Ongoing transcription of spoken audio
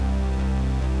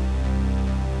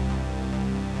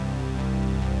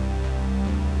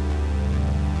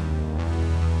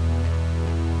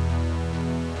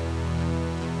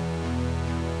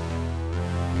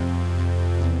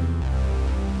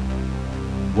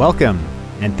Welcome,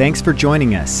 and thanks for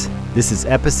joining us. This is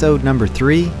episode number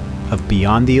 3 of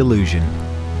Beyond the Illusion.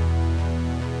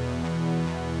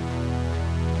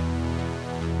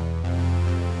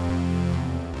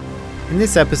 In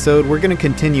this episode, we're going to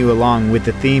continue along with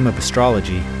the theme of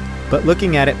astrology, but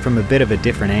looking at it from a bit of a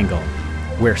different angle,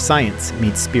 where science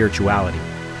meets spirituality.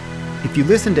 If you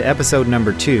listen to episode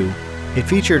number 2, it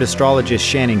featured astrologist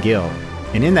Shannon Gill,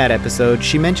 and in that episode,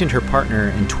 she mentioned her partner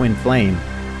and twin flame,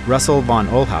 Russell von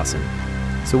Ohlhausen.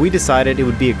 So we decided it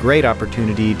would be a great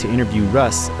opportunity to interview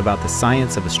Russ about the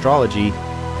science of astrology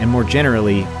and more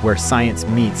generally, where science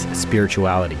meets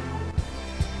spirituality.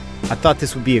 I thought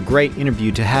this would be a great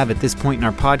interview to have at this point in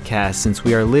our podcast, since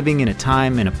we are living in a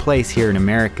time and a place here in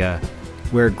America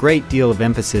where a great deal of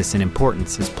emphasis and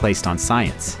importance is placed on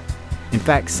science. In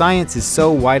fact, science is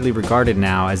so widely regarded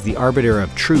now as the arbiter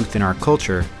of truth in our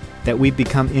culture that we've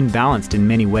become imbalanced in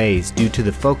many ways due to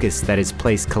the focus that is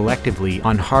placed collectively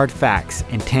on hard facts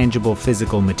and tangible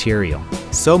physical material.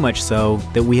 So much so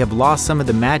that we have lost some of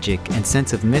the magic and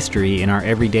sense of mystery in our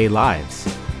everyday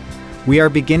lives. We are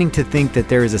beginning to think that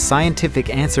there is a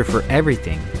scientific answer for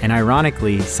everything, and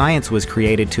ironically, science was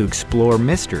created to explore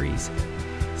mysteries.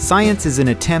 Science is an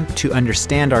attempt to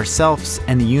understand ourselves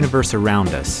and the universe around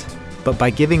us, but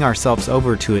by giving ourselves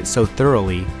over to it so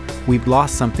thoroughly, we've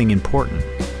lost something important.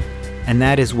 And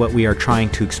that is what we are trying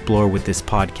to explore with this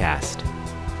podcast.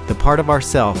 The part of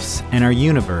ourselves and our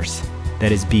universe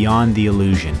that is beyond the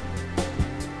illusion.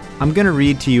 I'm going to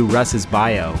read to you Russ's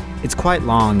bio. It's quite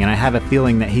long, and I have a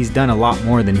feeling that he's done a lot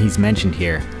more than he's mentioned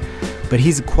here. But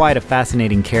he's quite a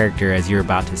fascinating character, as you're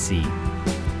about to see,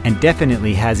 and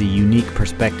definitely has a unique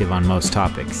perspective on most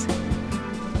topics.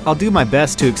 I'll do my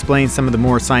best to explain some of the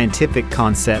more scientific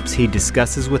concepts he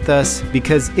discusses with us,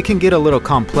 because it can get a little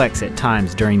complex at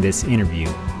times during this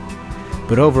interview.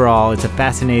 But overall, it's a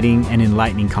fascinating and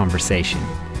enlightening conversation.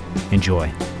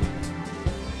 Enjoy.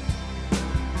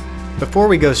 Before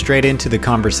we go straight into the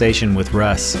conversation with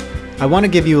Russ, I want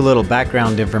to give you a little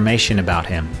background information about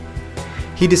him.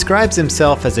 He describes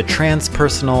himself as a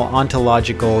transpersonal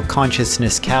ontological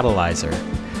consciousness catalyzer,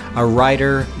 a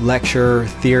writer, lecturer,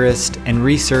 theorist, and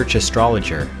research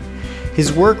astrologer.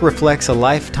 His work reflects a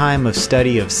lifetime of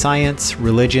study of science,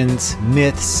 religions,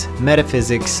 myths,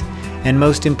 metaphysics, and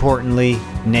most importantly,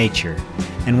 nature,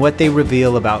 and what they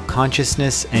reveal about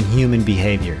consciousness and human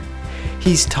behavior.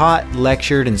 He's taught,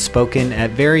 lectured, and spoken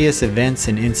at various events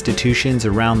and institutions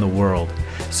around the world,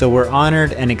 so we're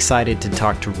honored and excited to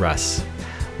talk to Russ.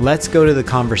 Let's go to the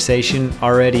conversation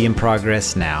already in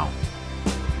progress now.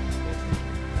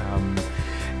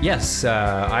 Yes,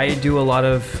 I do a lot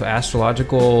of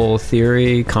astrological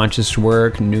theory, conscious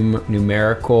work,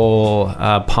 numerical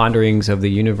ponderings of the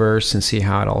universe and see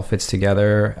how it all fits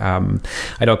together.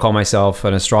 I don't call myself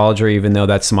an astrologer, even though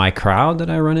that's my crowd that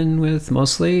I run in with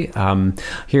mostly.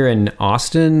 Here in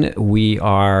Austin, we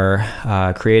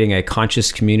are creating a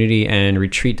conscious community and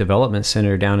retreat development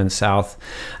center down in south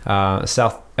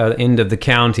end of the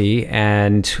county,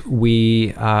 and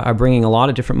we are bringing a lot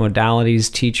of different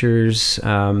modalities, teachers,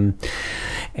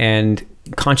 and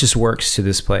conscious works to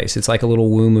this place. It's like a little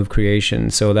womb of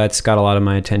creation, so that's got a lot of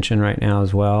my attention right now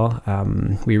as well.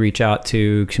 We reach out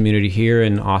to community here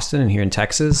in Austin and here in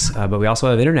Texas, but we also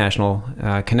have international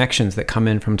connections that come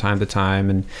in from time to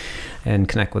time and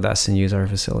connect with us and use our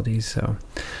facilities. So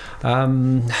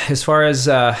as far as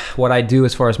what I do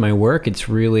as far as my work, it's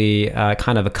really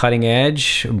kind of a cutting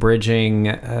edge,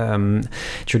 bridging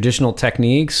traditional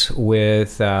techniques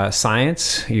with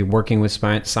science. You're working with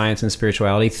science and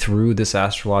spirituality through this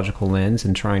astrological lens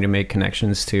and trying to make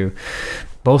connections to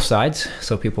both sides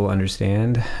so people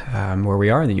understand where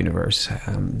we are in the universe.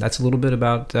 That's a little bit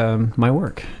about my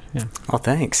work. Yeah. Well,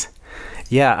 thanks.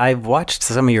 Yeah, I've watched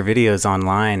some of your videos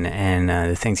online, and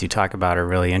the things you talk about are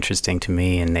really interesting to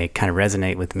me, and they kind of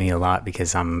resonate with me a lot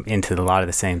because I'm into a lot of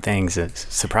the same things.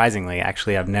 Surprisingly,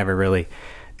 actually, I've never really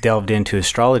delved into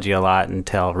astrology a lot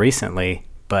until recently,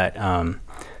 but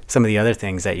some of the other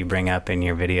things that you bring up in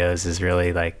your videos is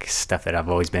really like stuff that I've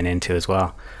always been into as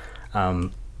well.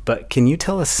 But can you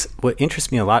tell us, what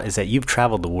interests me a lot is that you've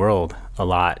traveled the world a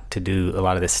lot to do a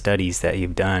lot of the studies that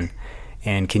you've done.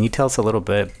 And can you tell us a little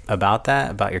bit about that,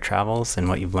 about your travels and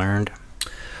what you've learned?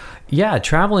 Yeah,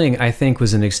 traveling, I think,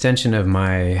 was an extension of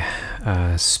my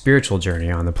spiritual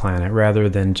journey on the planet rather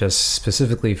than just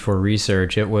specifically for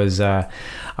research. It was a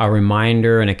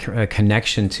reminder and a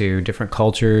connection to different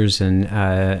cultures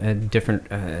and different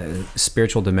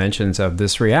spiritual dimensions of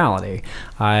this reality.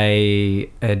 I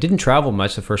didn't travel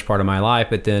much the first part of my life,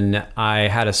 but then I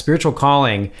had a spiritual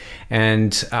calling,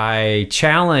 and I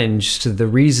challenged the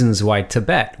reasons why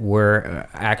Tibet were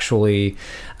actually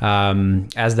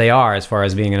as they are, as far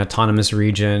as being an autonomous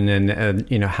region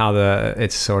and how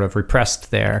it's sort of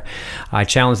repressed there. I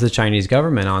challenged the Chinese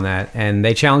government on that, and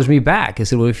they challenged me back. I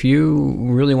said, well, if you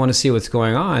really want to see what's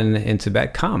going on in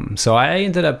Tibet, come. So I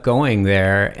ended up going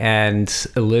there and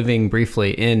living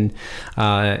briefly in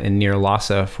near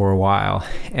Lhasa for a while,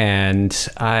 and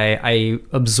I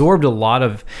absorbed a lot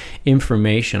of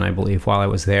information, I believe, while I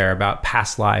was there about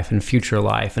past life and future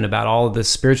life and about all of the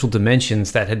spiritual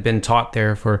dimensions that had been taught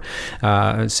there for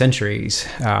centuries.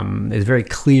 It's very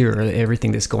clear,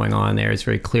 everything that's going on there is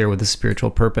very clear with the spiritual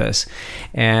purpose.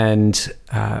 And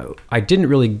I didn't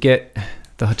really get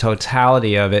the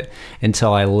totality of it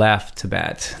until I left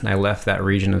Tibet and I left that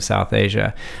region of South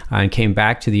Asia and came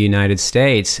back to the United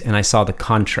States, and I saw the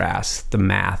contrast, the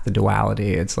math, the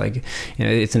duality. It's like,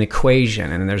 it's an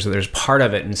equation, and there's part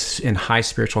of it in high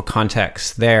spiritual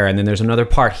context there, and then there's another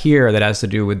part here that has to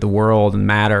do with the world and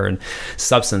matter and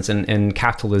substance and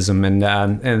capitalism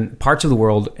and parts of the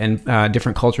world and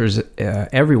different cultures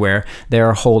everywhere.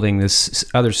 They're holding this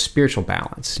other spiritual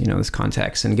balance, this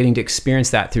context, and getting to experience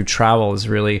that through travel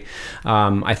is really,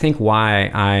 I think,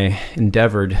 why I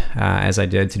endeavored as I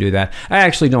did to do that. I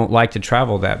actually don't like to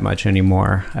travel that much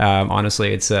anymore.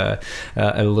 Honestly, it's a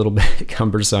little bit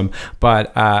cumbersome,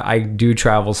 but I do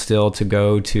travel still to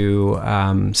go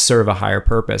to serve a higher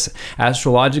purpose.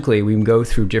 Astrologically, we can go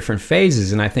through different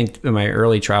phases, and I think in my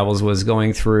early travels was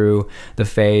going through the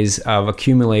phase of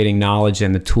accumulating knowledge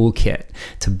in the toolkit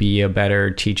to be a better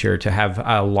teacher, to have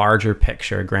a larger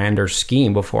picture, a grander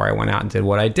scheme before I went out and did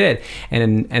what I did.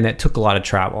 And that took a lot of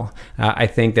travel. I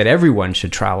think that everyone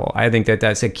should travel. I think that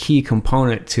that's a key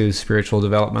component to spiritual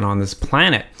development on this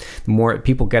planet. The more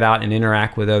people get out and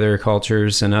interact with other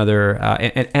cultures and other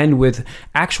and with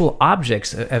actual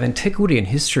objects of antiquity and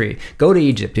history. Go to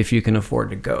Egypt if you can afford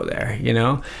to go there.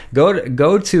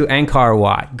 Go to Angkor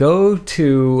Wat. Go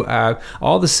to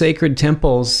all the sacred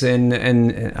temples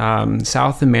in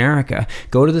South America.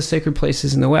 Go to the sacred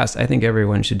places in the West. I think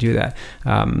everyone should do that.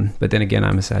 But then again,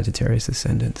 I'm a Sagittarius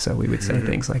ascendant, so we would say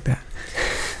things like that.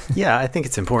 Yeah, I think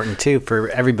it's important too for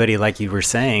everybody, like you were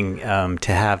saying,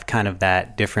 to have kind of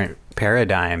that different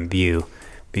paradigm view,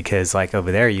 because like over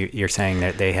there you're saying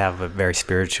that they have a very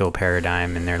spiritual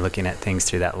paradigm and they're looking at things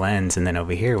through that lens, and then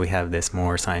over here we have this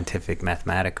more scientific,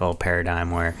 mathematical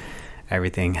paradigm where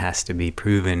everything has to be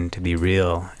proven to be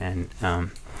real. And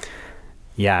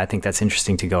I think that's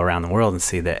interesting to go around the world and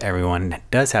see that everyone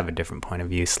does have a different point of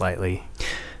view slightly.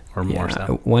 Or more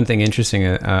so. One thing interesting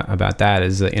about that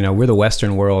is that we're the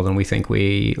Western world, and we think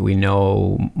we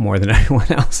know more than anyone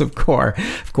else. Of course.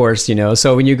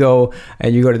 So when you go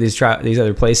to these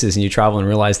other places and you travel and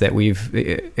realize that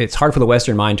it's hard for the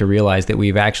Western mind to realize that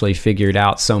we've actually figured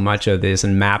out so much of this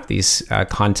and mapped these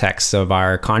contexts of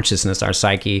our consciousness, our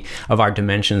psyche, of our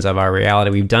dimensions, of our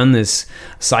reality. We've done this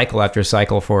cycle after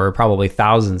cycle for probably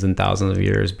thousands and thousands of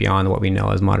years beyond what we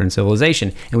know as modern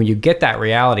civilization. And when you get that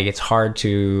reality, it's hard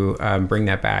to bring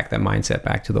that mindset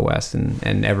back to the West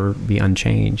and ever be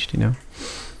unchanged,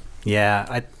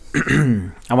 Yeah,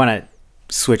 I want to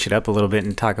switch it up a little bit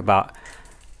and talk about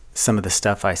some of the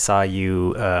stuff I saw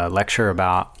you lecture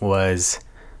about.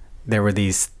 There were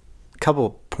these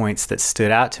couple points that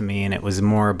stood out to me, and it was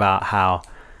more about how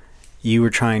you were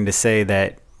trying to say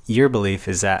that your belief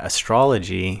is that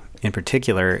astrology in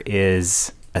particular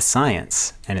is a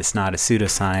science, and it's not a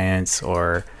pseudoscience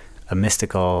or a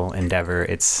mystical endeavor.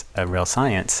 It's a real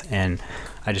science. And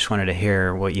I just wanted to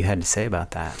hear what you had to say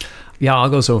about that. Yeah, I'll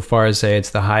go so far as say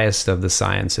it's the highest of the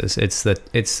sciences.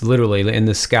 It's literally in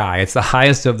the sky. It's the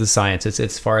highest of the sciences.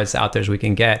 It's as far as out there as we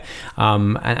can get.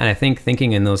 And I think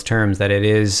thinking in those terms that it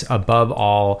is above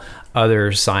all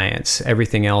other science.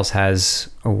 Everything else has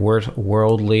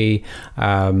worldly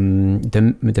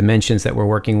dimensions that we're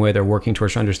working with or working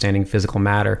towards understanding physical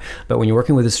matter. But when you're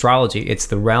working with astrology, it's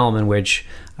the realm in which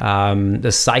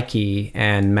the psyche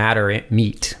and matter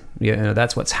meet.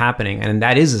 That's what's happening, and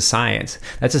that is a science.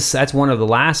 That's one of the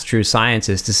last true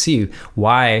sciences, to see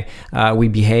why we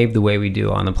behave the way we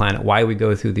do on the planet, why we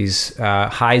go through these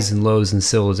highs and lows in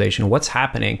civilization, what's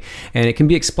happening, and it can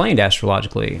be explained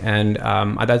astrologically. And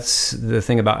that's the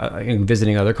thing about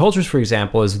visiting other cultures, for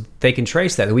example, is they can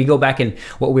trace that. We go back and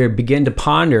what we begin to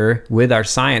ponder with our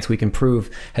science, we can prove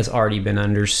has already been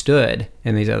understood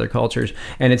in these other cultures,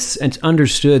 and it's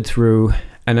understood through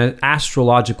an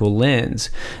astrological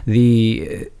lens.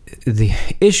 The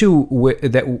issue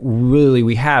that really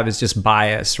we have is just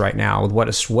bias right now with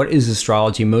what is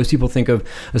astrology. Most people think of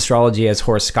astrology as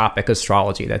horoscopic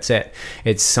astrology. That's it.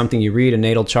 It's something you read, a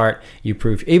natal chart, you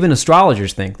prove. Even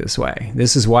astrologers think this way.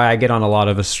 This is why I get on a lot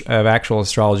of actual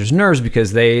astrologers' nerves,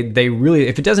 because they really,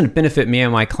 if it doesn't benefit me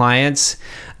and my clients,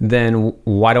 then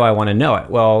why do I want to know it?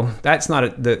 Well, that's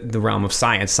not the realm of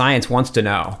science. Science wants to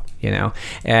know.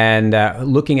 And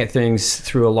looking at things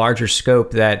through a larger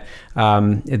scope, that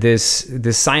this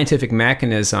scientific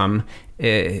mechanism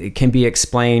can be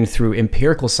explained through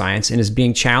empirical science, and is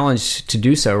being challenged to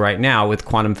do so right now with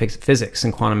quantum physics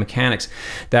and quantum mechanics,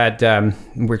 that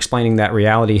we're explaining that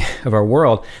reality of our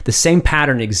world. The same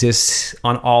pattern exists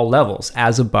on all levels,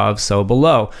 as above, so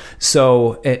below.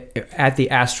 So at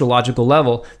the astrological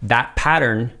level, that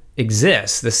pattern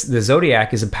exists. The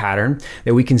zodiac is a pattern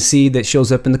that we can see that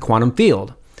shows up in the quantum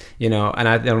field, and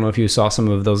I don't know if you saw some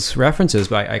of those references,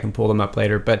 but I can pull them up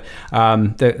later. But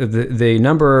the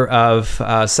number of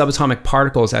subatomic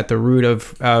particles at the root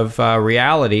of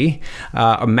reality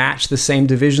match the same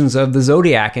divisions of the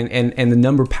zodiac and the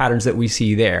number patterns that we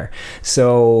see there.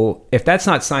 So if that's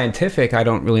not scientific, I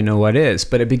don't really know what is.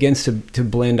 But it begins to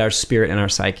blend our spirit and our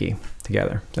psyche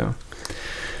together.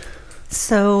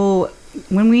 So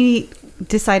when we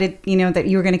decided, that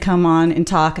you were going to come on and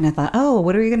talk, and I thought,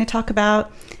 what are you going to talk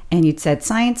about? And you'd said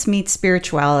science meets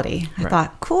spirituality. I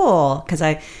thought, cool, because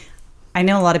I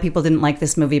know a lot of people didn't like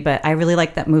this movie, but I really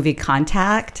liked that movie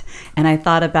Contact. And I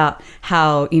thought about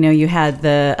how, you had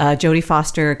the Jodie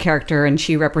Foster character, and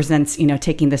she represents,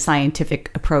 taking the scientific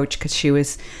approach because she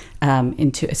was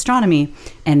into astronomy.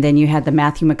 And then you had the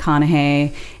Matthew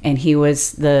McConaughey, and he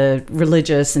was the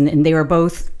religious, and they were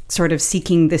both sort of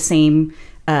seeking the same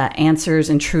answers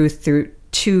and truth through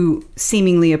two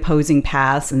seemingly opposing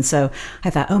paths. And so I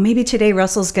thought, maybe today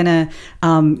Russell's gonna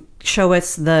show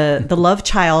us the love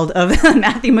child of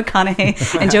Matthew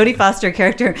McConaughey and Jodie Foster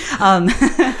character. I'm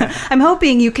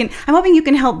hoping you can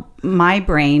help my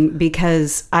brain,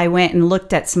 because I went and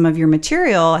looked at some of your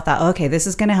material. I thought, okay, this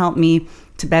is gonna help me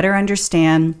to better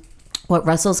understand what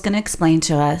Russell's going to explain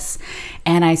to us.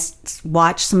 And I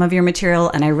watched some of your material,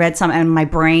 and I read some, and my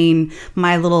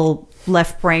little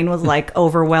left brain was like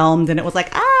overwhelmed, and it was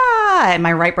like, and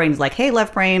my right brain was like, hey,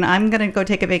 left brain, I'm going to go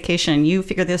take a vacation. You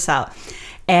figure this out.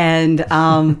 And,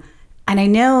 and I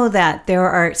know that there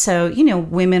are,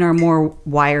 women are more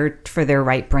wired for their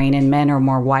right brain, and men are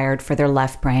more wired for their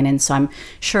left brain. And so I'm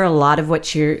sure a lot of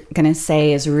what you're going to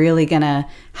say is really going to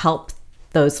help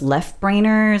those left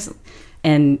brainers.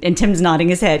 And Tim's nodding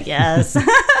his head, yes.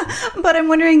 But I'm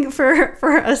wondering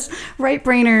for us right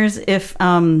brainers, if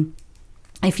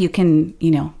you can,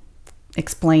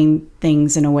 explain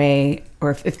things in a way,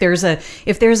 or if there's a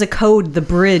code, the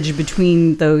bridge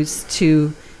between those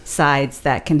two sides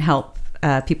that can help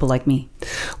people like me.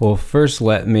 Well, first,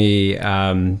 let me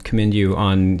commend you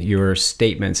on your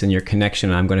statements and your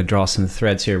connection. I'm going to draw some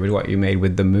threads here with what you made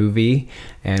with the movie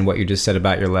and what you just said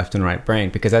about your left and right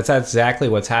brain, because that's exactly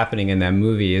what's happening in that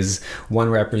movie. Is one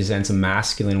represents a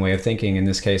masculine way of thinking. In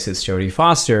this case, it's Jodie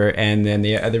Foster, and then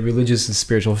the other religious and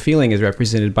spiritual feeling is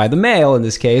represented by the male, in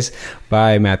this case,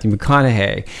 by Matthew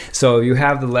McConaughey. So you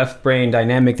have the left brain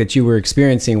dynamic that you were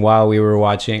experiencing while you were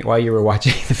watching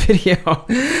the video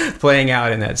playing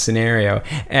out in that scenario.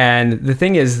 And the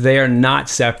thing is, they are not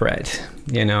separate.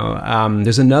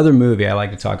 There's another movie. I like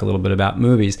to talk a little bit about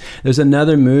movies. There's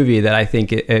another movie that I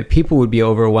think people would be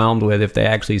overwhelmed with if they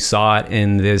actually saw it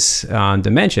in this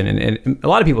dimension. And a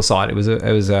lot of people saw it. It was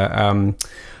a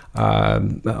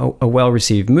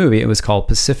well-received movie. It was called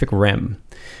Pacific Rim.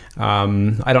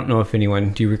 I don't know if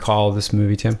anyone. Do you recall this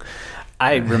movie, Tim?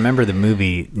 I remember the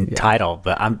movie title,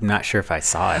 but I'm not sure if I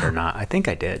saw it or not. I think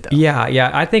I did, though.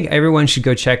 Yeah. I think everyone should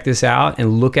go check this out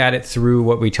and look at it through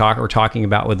what we're talking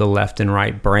about with the left and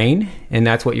right brain. And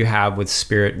that's what you have with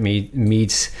spirit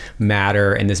meets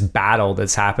matter and this battle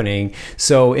that's happening.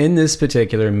 So in this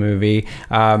particular movie,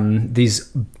 these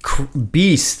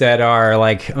beasts that are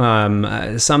like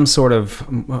some sort of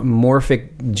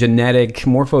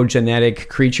morphogenetic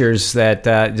creatures that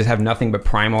just have nothing but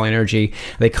primal energy,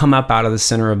 they come up out of of the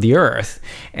center of the earth,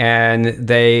 and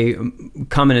they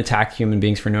come and attack human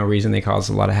beings for no reason. They cause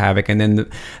a lot of havoc, and then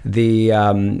the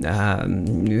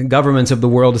governments of the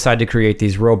world decide to create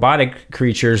these robotic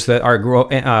creatures that are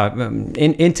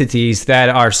entities that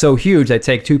are so huge that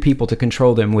take two people to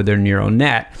control them with their neural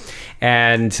net.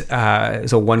 And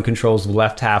so one controls the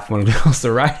left half, one controls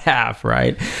the right half,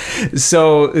 right?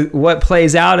 So what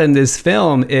plays out in this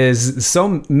film is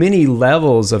so many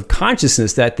levels of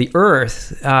consciousness that the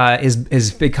earth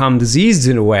has become diseased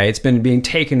in a way. It's been being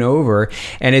taken over,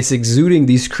 and it's exuding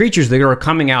these creatures that are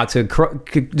coming out to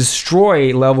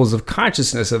destroy levels of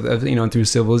consciousness of through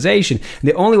civilization. And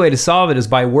the only way to solve it is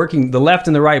by working the left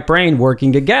and the right brain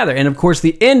working together. And of course,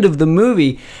 the end of the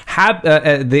movie,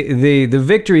 the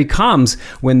victory comes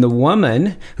when the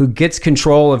woman who gets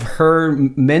control of her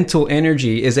mental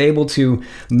energy is able to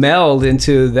meld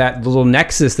into that little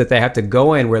nexus that they have to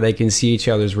go in, where they can see each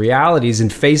other's realities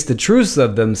and face the truths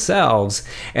of themselves,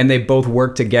 and they both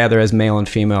work together as male and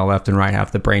female, left and right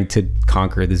half the brain, to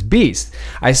conquer this beast.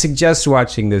 I suggest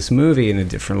watching this movie in a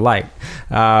different light.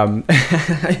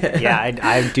 Yeah,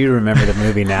 I do remember the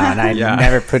movie now, and I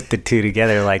never put the two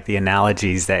together, like the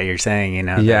analogies that you're saying,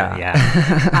 I'm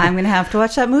gonna have to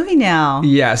watch that movie now.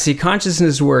 Yeah, see,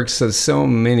 consciousness works in so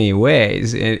many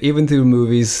ways, and even through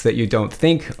movies that you don't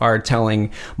think are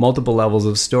telling multiple levels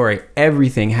of story,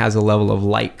 everything has a level of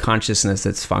light consciousness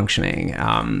that's functioning.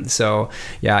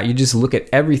 You just look at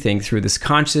everything through this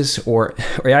conscious, or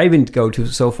I even go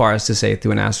so far as to say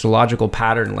through an astrological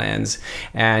pattern lens,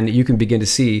 and you can begin to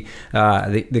see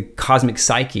the cosmic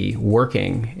psyche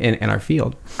working in our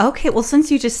field. Okay, well,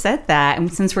 since you just said that,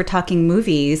 and since we're talking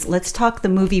movies, let's talk the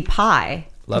movie Pi.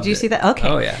 Loved Did you it. see that? Okay.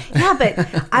 Oh, yeah. Yeah,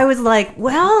 but I was like,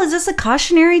 well, is this a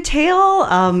cautionary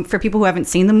tale? For people who haven't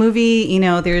seen the movie,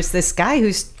 there's this guy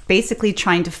who's basically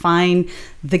trying to find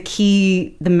the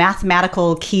key, the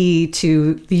mathematical key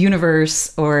to the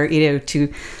universe, or,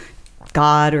 to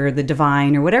God or the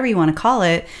divine or whatever you want to call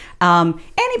it. And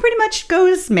he pretty much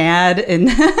goes mad. And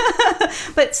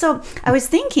but so I was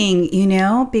thinking,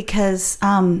 because,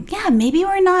 maybe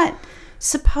we're not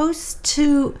supposed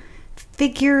to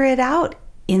figure it out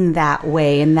in that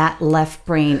way, in that left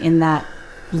brain, in that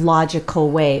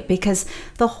logical way, because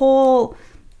the whole,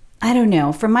 I don't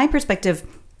know, from my perspective,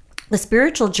 the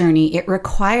spiritual journey, it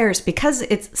requires, because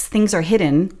things are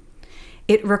hidden,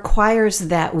 it requires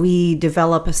that we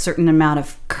develop a certain amount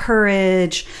of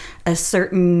courage, a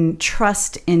certain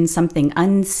trust in something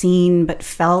unseen but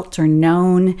felt or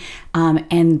known,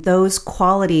 and those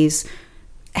qualities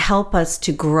help us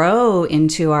to grow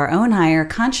into our own higher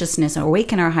consciousness,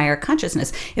 awaken our higher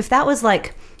consciousness. If that was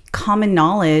like common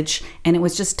knowledge and it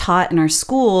was just taught in our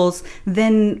schools,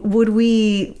 then would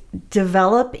we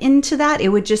develop into that? It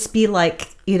would just be like,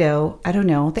 I don't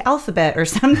know, the alphabet or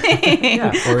something.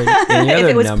 Yeah, or any other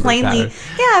if it was number plainly,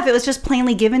 pattern. if it was just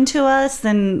plainly given to us,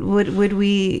 then would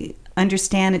we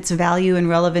understand its value and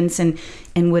relevance, and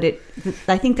would it?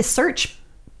 I think the search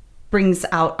brings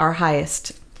out our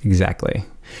highest. Exactly.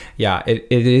 Yeah,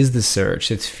 it is the search.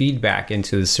 It's feedback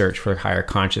into the search for higher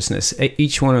consciousness.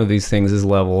 Each one of these things is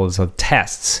levels of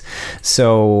tests.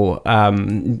 So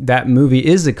that movie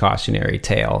is a cautionary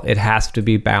tale. It has to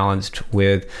be balanced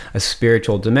with a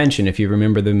spiritual dimension. If you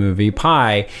remember the movie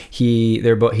Pi,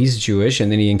 he's Jewish, and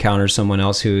then he encounters someone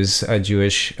else who's a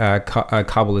Jewish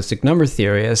Kabbalistic number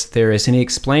theorist, and he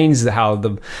explains how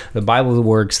the Bible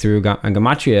works through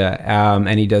gematria,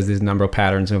 and he does these number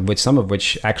patterns, some of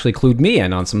which actually include me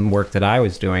in on some work that I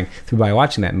was doing by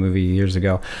watching that movie years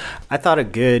ago. I thought a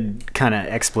good kind of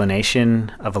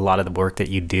explanation of a lot of the work that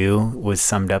you do was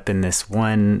summed up in this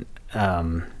one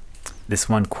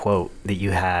quote that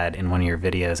you had in one of your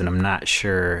videos, and I'm not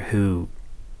sure who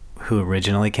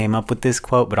originally came up with this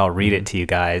quote, but I'll read it to you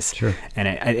guys. Sure.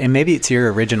 And maybe it's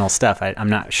your original stuff. I'm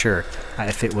not sure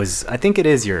if it was. I think it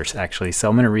is yours, actually. So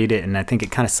I'm going to read it, and I think it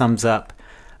kind of sums up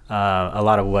a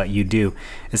lot of what you do.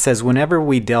 It says, whenever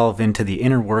we delve into the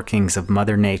inner workings of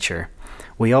Mother Nature,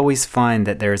 we always find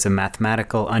that there is a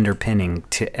mathematical underpinning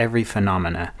to every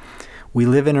phenomena. We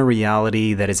live in a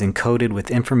reality that is encoded with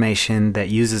information that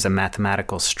uses a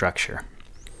mathematical structure.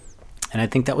 And I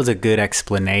think that was a good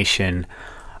explanation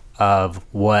of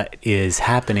what is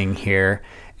happening here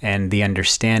and the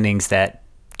understandings that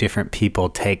different people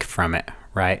take from it,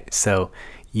 right? So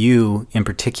you, in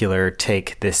particular,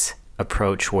 take this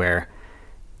approach where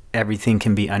everything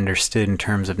can be understood in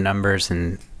terms of numbers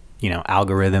and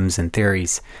algorithms and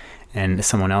theories, and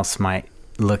someone else might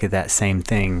look at that same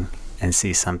thing and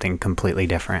see something completely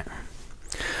different,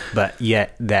 but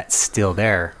yet that's still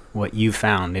there. What you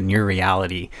found in your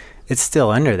reality, it's still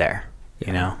under there.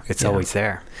 You know, it's always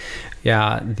there.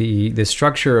 Yeah, the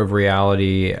structure of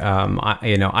reality.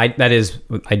 I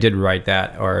did write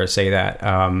that or say that,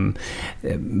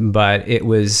 but it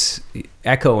was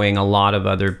echoing a lot of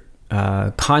other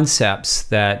concepts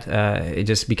that it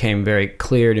just became very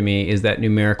clear to me is that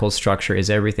numerical structure is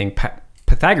everything.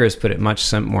 Pythagoras put it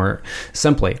much more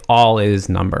simply. All is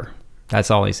number. That's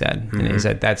all he said. Mm-hmm. And he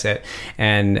said, that's it.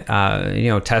 And,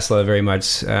 Tesla very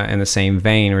much in the same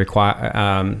vein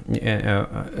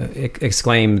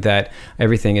exclaimed that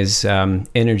everything is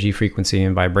energy, frequency,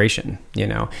 and vibration,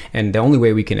 And the only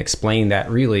way we can explain that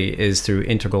really is through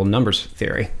integral numbers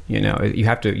theory. You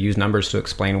have to use numbers to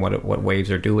explain what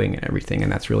waves are doing and everything, and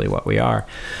that's really what we are.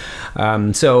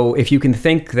 So if you can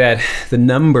think that the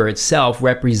number itself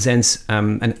represents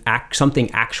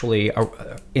something actually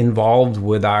involved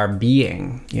with our being,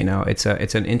 it's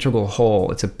an integral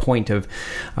whole. It's a point of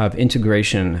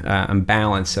integration and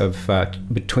balance of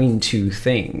between two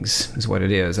things is what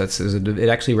it is. It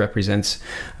actually represents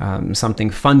something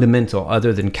fundamental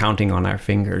other than counting on our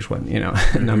fingers when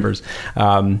numbers.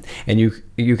 And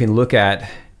you can look at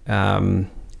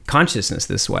consciousness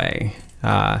this way.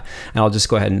 And I'll just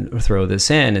go ahead and throw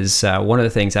this in is one of the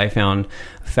things I found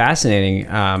fascinating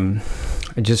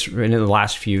just in the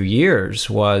last few years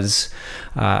was,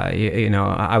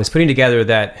 I was putting together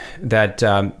that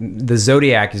the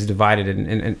zodiac is divided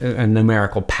in a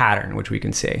numerical pattern, which we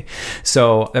can see.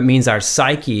 So that means our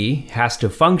psyche has to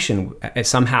function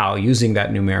somehow using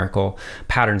that numerical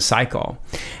pattern cycle.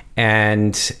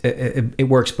 And it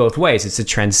works both ways. It's a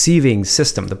transceiving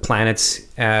system. The planets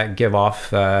give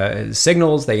off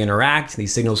signals. They interact.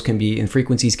 These signals and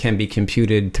frequencies can be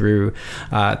computed through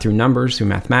numbers, through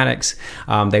mathematics.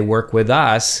 They work with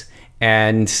us,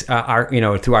 and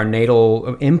through our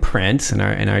natal imprint and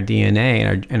our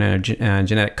DNA and our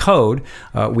genetic code,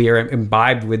 we are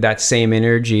imbibed with that same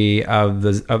energy of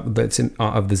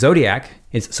the zodiac.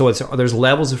 There's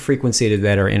levels of frequency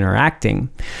that are interacting.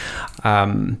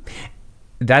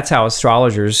 That's how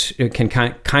astrologers can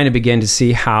kind of begin to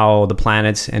see how the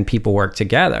planets and people work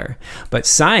together. But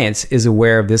science is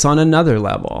aware of this on another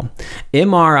level.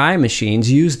 MRI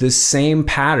machines use this same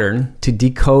pattern to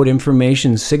decode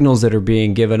information signals that are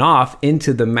being given off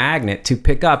into the magnet to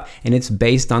pick up, and it's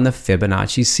based on the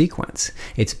Fibonacci sequence.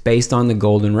 It's based on the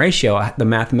golden ratio, the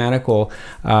mathematical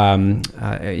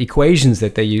equations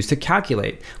that they use to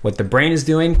calculate what the brain is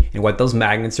doing and what those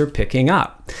magnets are picking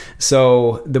up.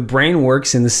 So the brain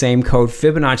works in the same code.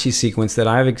 Fibonacci sequence that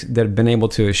I've been able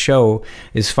to show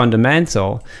is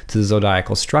fundamental to the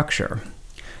zodiacal structure.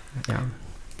 Yeah.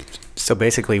 So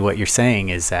basically what you're saying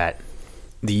is that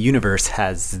the universe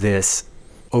has this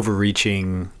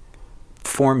overreaching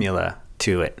formula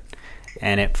to it,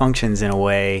 and it functions in a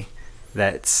way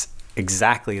that's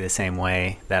exactly the same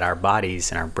way that our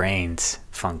bodies and our brains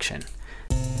function.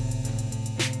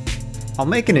 I'll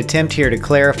make an attempt here to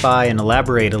clarify and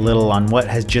elaborate a little on what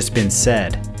has just been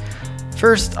said.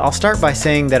 First, I'll start by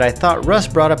saying that I thought Russ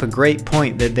brought up a great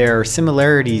point that there are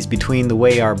similarities between the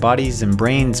way our bodies and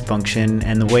brains function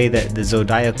and the way that the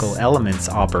zodiacal elements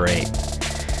operate.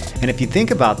 And if you think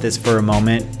about this for a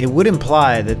moment, it would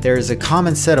imply that there is a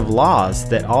common set of laws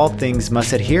that all things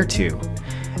must adhere to.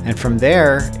 And from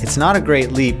there, it's not a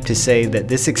great leap to say that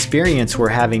this experience we're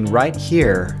having right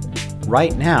here,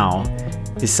 right now,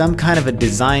 is some kind of a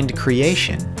designed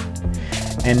creation.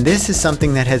 And this is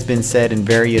something that has been said in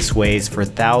various ways for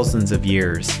thousands of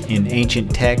years, in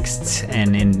ancient texts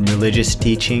and in religious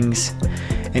teachings.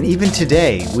 And even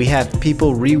today, we have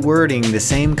people rewording the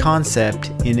same concept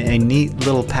in a neat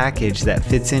little package that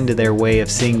fits into their way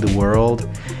of seeing the world,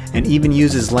 and even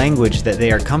uses language that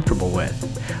they are comfortable with.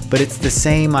 But it's the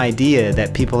same idea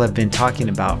that people have been talking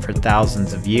about for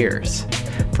thousands of years.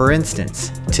 For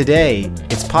instance, today,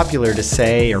 it's popular to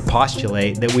say or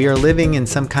postulate that we are living in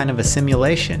some kind of a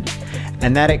simulation,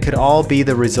 and that it could all be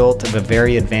the result of a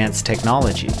very advanced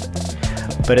technology.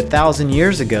 But 1,000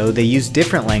 years ago, they used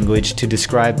different language to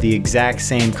describe the exact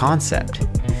same concept,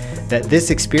 that this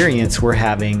experience we're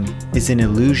having is an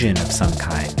illusion of some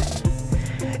kind.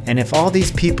 And if all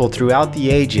these people throughout the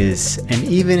ages, and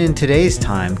even in today's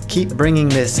time, keep bringing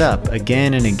this up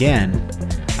again and again,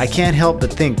 I can't help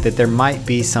but think that there might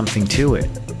be something to it.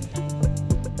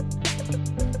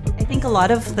 I think a lot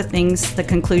of the things, the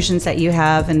conclusions that you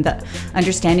have and the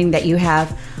understanding that you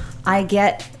have, I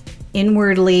get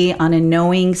inwardly on a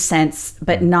knowing sense,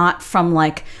 but not from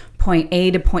like point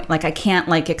A to point, like I can't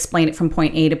like explain it from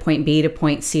point A to point B to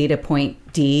point C to point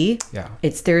D. Yeah.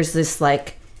 There's this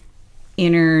like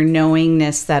inner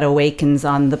knowingness that awakens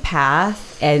on the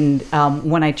path, and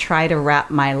when I try to wrap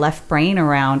my left brain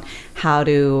around how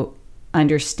to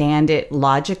understand it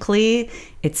logically,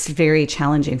 it's very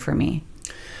challenging for me.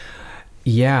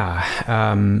 Yeah.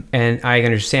 And I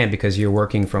understand, because you're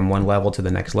working from one level to the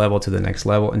next level to the next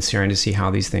level and starting to see how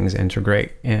these things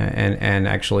integrate and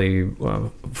actually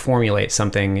formulate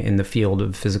something in the field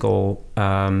of physical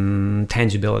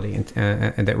tangibility and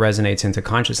that resonates into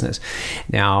consciousness.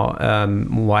 Now,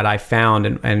 what I found,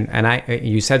 and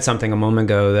you said something a moment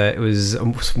ago that it was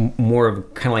more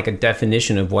of kind of like a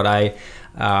definition of what I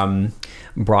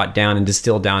brought down and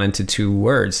distilled down into two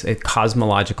words: a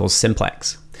cosmological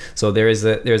simplex. So there's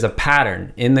a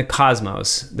pattern in the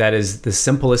cosmos that is the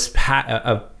simplest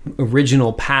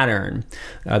original pattern,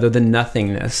 other than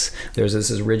nothingness. There's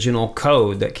this original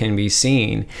code that can be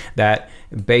seen that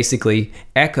basically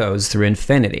echoes through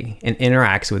infinity and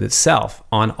interacts with itself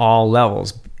on all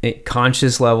levels.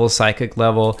 Conscious level, psychic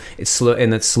level. It's slow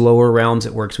in the slower realms.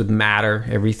 It works with matter.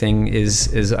 Everything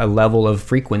is a level of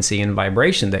frequency and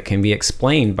vibration that can be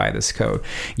explained by this code.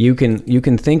 You can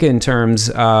think in terms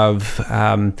of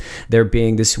there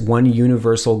being this one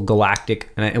universal galactic,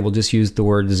 and we'll just use the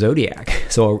word zodiac.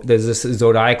 So there's this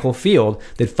zodiacal field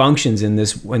that functions in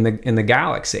the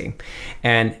galaxy,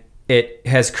 and it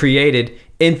has created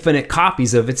infinite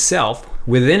copies of itself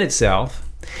within itself,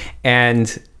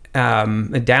 and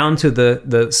down to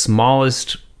the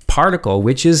smallest particle,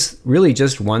 which is really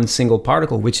just one single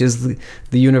particle, which is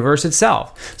the universe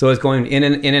itself. So it's going in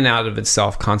and out of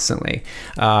itself constantly.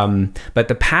 But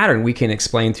the pattern we can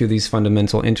explain through these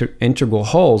fundamental integral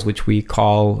wholes, which we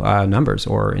call numbers,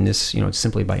 or in this,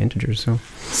 simply by integers.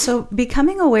 So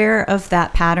becoming aware of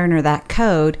that pattern or that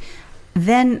code,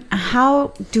 then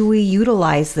how do we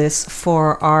utilize this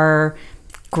for our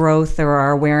growth or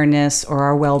our awareness or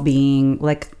our well-being?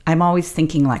 Like, I'm always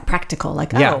thinking like practical,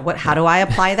 like, how do I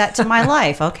apply that to my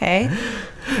life? Okay.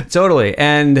 Totally.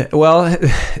 And well,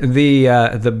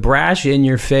 the brash in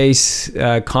your face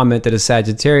comment that a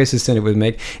Sagittarius ascendant would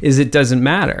make is it doesn't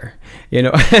matter.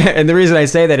 And the reason I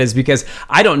say that is because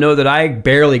I don't know that I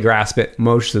barely grasp it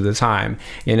most of the time,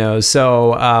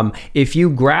 so if you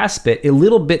grasp it,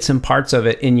 little bits and parts of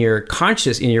it in your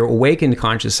awakened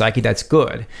conscious psyche, that's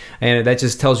good. And that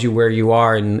just tells you where you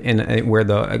are and where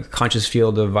the conscious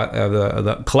field of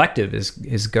the collective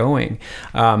is going.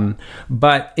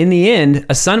 But in the end,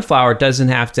 a sunflower doesn't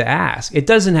have to ask. It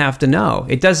doesn't have to know.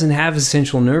 It doesn't have a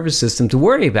central nervous system to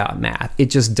worry about math. It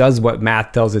just does what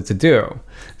math tells it to do.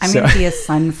 I'm going to be a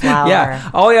sunflower.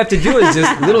 Yeah. All you have to do is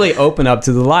just literally open up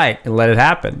to the light and let it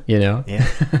happen, Yeah.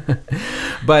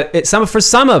 But for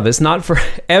some of us, not for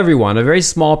everyone, a very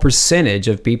small percentage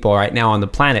of people right now on the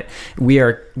planet, we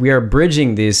are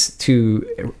bridging these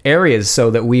two areas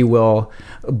so that we will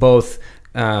both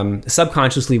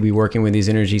subconsciously be working with these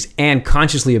energies and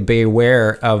consciously be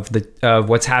aware of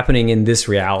what's happening in this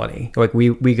reality. Like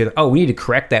we need to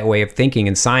correct that way of thinking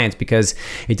in science because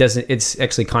it's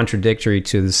actually contradictory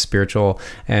to the spiritual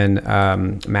and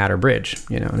matter bridge,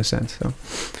 in a sense. So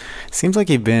seems like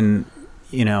you've been,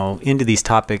 into these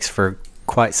topics for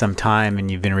quite some time, and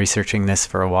you've been researching this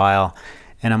for a while.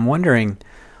 And I'm wondering,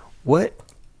 what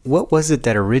was it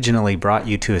that originally brought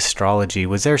you to astrology?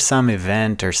 Was there some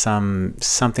event or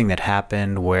something that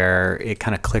happened where it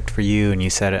kind of clicked for you and you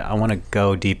said, I want to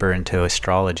go deeper into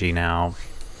astrology now?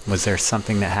 Was there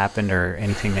something that happened or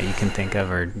anything that you can think of,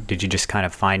 or did you just kind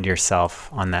of find yourself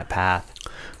on that path?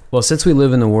 Well, since we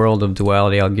live in the world of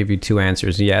duality, I'll give you two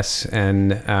answers, yes and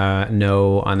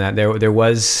no on that. There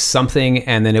was something,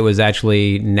 and then it was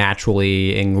actually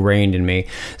naturally ingrained in me.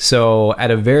 So at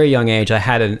a very young age, I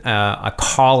had a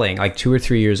calling, like 2 or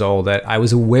 3 years old, that I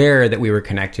was aware that we were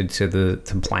connected to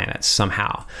planets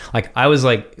somehow. Like I was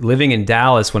like living in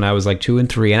Dallas when I was like 2 and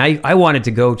 3, and I wanted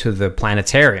to go to the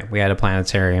planetarium. We had a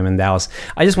planetarium in Dallas.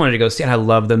 I just wanted to go see it. I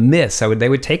love the myths. They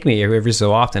would take me every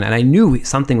so often, and I knew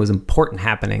something was important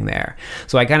happening there.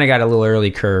 So I kind of got a little early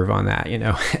curve on that,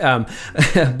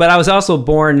 but I was also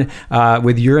born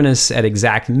with Uranus at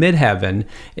exact midheaven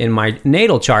in my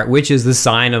natal chart, which is the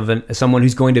sign of someone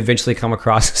who's going to eventually come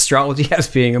across astrology as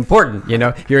being important.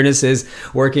 Uranus is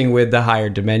working with the higher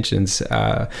dimensions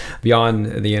beyond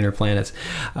the inner planets.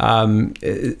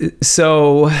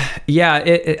 So yeah,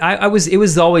 it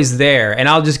was always there. And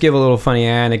I'll just give a little funny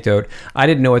anecdote. I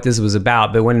didn't know what this was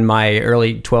about, but when my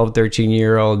early 12,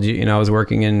 13-year-old, I was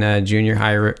working in junior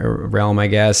high realm, I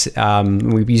guess.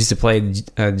 We used to play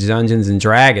Dungeons and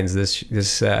Dragons,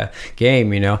 this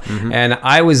game, and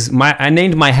I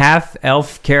named my half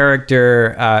elf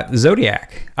character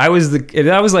Zodiac. I was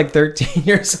like 13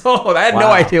 years old. I had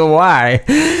no idea why,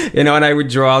 and I would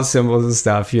draw symbols and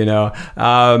stuff,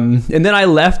 and then I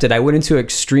left it. I went into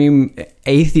extreme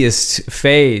atheist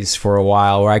phase for a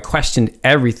while where I questioned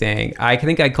everything. I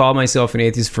think I called myself an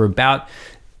atheist for about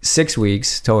 6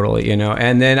 weeks totally,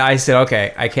 and then I said,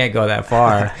 okay, I can't go that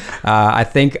far. I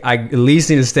think I at least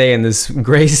need to stay in this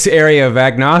grace area of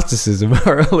agnosticism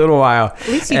for a little while. At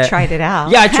least you tried it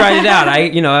out. Yeah, I tried it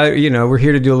out. We're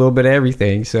here to do a little bit of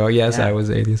everything. So yes, I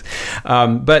was atheist.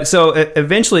 But so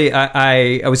eventually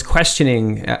I was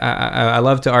questioning. I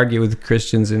love to argue with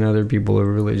Christians and other people of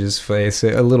religious faith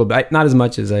a little bit, not as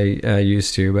much as I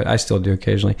used to, but I still do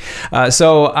occasionally.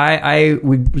 So I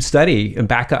would study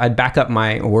and I'd back up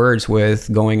my words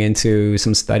with going into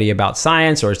some study about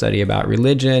science or study about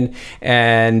religion,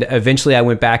 and eventually I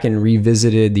went back and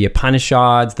revisited the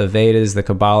Upanishads, the Vedas, the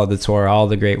Kabbalah, the Torah, all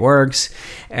the great works,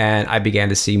 and I began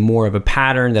to see more of a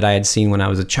pattern that I had seen when I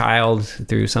was a child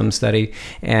through some study,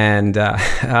 and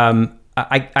I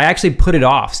actually put it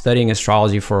off studying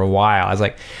astrology for a while. I was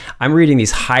like, I'm reading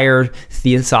these higher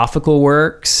theosophical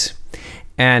works,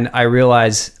 and I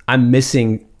realized I'm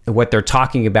missing what they're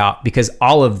talking about, because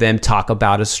all of them talk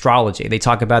about astrology. They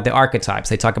talk about the archetypes.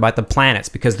 They talk about the planets,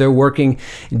 because they're working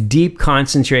deep,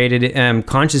 concentrated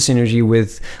conscious energy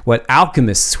with what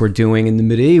alchemists were doing in the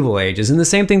medieval ages, and the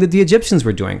same thing that the Egyptians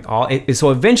were doing.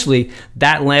 So eventually,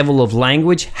 that level of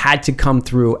language had to come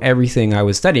through everything I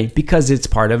was studying, because it's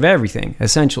part of everything,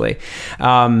 essentially.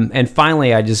 And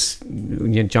finally, I just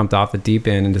jumped off the deep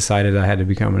end and decided I had to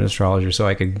become an astrologer so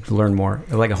I could learn more,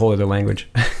 like a whole other language.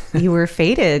 You were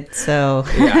fated. So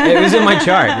yeah, it was in my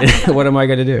chart. What am I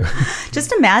going to do?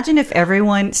 Just imagine if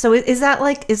everyone. So is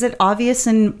it obvious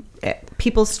in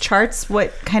people's charts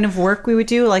what kind of work we would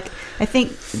do? Like, I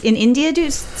think in India,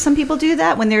 some people do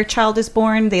that when their child is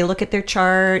born? They look at their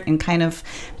chart and kind of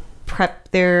prep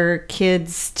their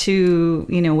kids to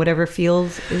whatever field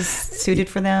is suited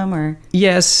for them, or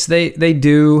yes, they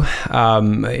do.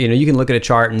 You can look at a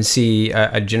chart and see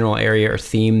a general area or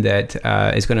theme that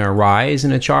is going to arise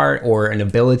in a chart, or an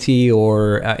ability,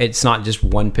 or it's not just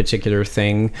one particular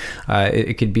thing.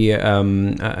 It could be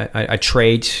a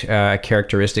trait, a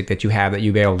characteristic that you have that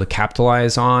you'll be able to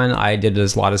capitalize on. I did a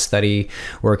lot of study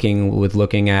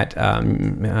looking at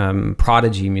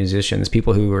prodigy musicians,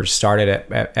 people who were started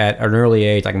at an early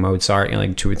age, like Mozart,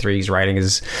 like 2 or 3, he's writing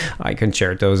his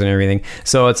concertos and everything.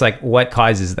 So it's like, what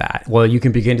causes that? Well, you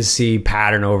can begin to see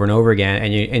pattern over and over again,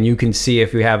 and you can see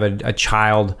if you have a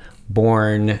child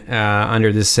born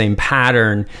under this same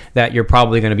pattern, that you're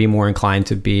probably going to be more inclined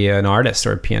to be an artist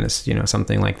or a pianist,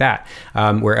 something like that.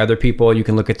 Where other people, you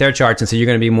can look at their charts and say you're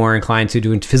going to be more inclined to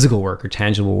doing physical work or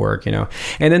tangible work, And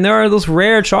then there are those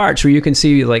rare charts where you can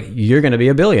see like you're going to be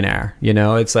a billionaire,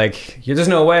 It's like there's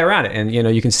no way around it, and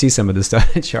you can see some of the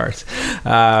stuff in charts.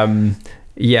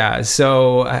 Yeah,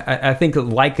 so I think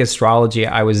like astrology,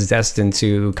 I was destined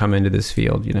to come into this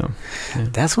field, Yeah.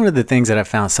 That's one of the things that I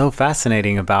found so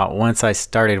fascinating about once I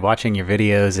started watching your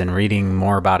videos and reading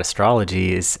more about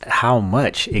astrology, is how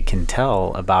much it can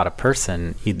tell about a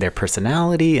person, their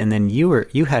personality, and then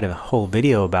you had a whole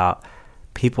video about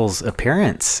people's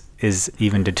appearance is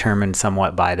even determined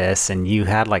somewhat by this, and you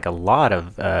had like a lot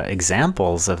of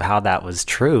examples of how that was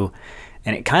true.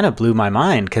 And it kind of blew my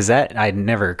mind, because that had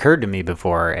never occurred to me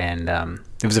before. And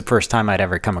it was the first time I'd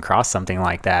ever come across something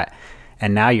like that.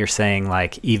 And now you're saying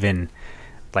like even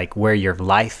like where your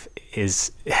life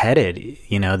is headed,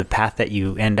 the path that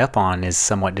you end up on is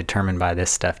somewhat determined by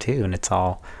this stuff too. And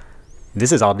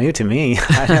this is all new to me.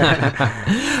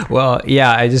 Well,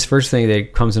 yeah, first thing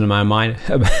that comes into my mind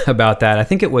about that, I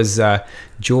think it was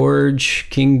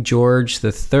King George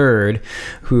III,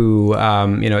 who,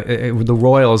 the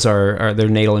royals are their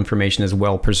natal information is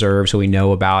well preserved, so we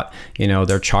know about,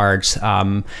 their charts.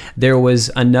 There was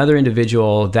another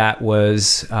individual that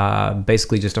was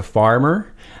basically just a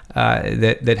farmer.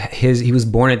 He was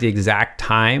born at the exact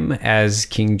time as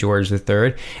King George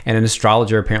III, and an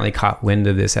astrologer apparently caught wind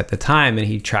of this at the time, and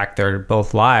he tracked their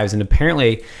both lives, and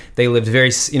apparently they lived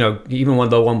very, even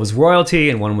though one was royalty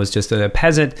and one was just a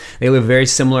peasant, they lived very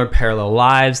similar parallel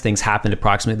lives. Things happened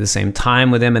approximately at the same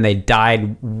time with them, and they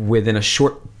died within a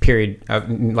short period of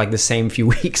like the same few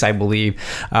weeks, I believe,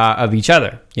 of each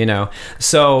other.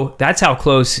 So that's how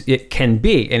close it can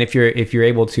be. And if you're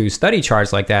able to study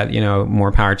charts like that,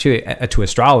 more power to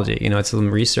astrology. It's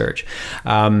some research.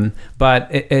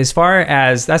 But as far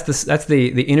as that's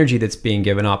the energy that's being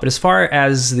given off. But as far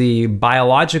as the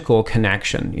biological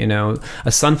connection,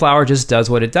 a sunflower just does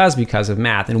what it does because of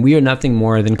math, and we are nothing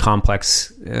more than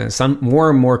complex, more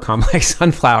and more complex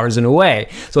sunflowers in a way.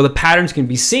 So the patterns can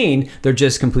be seen; they're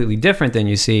just completely different than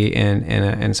you see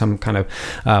in some kind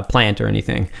of plant or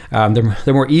anything.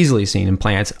 They're more easily seen in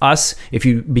plants. If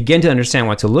you begin to understand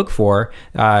what to look for,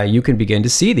 you can begin to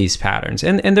see these patterns,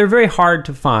 and they're very hard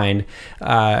to find.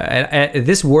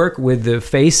 This work with the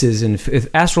faces and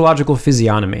astrological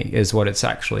physiognomy is what it's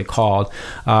actually called,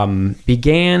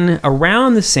 began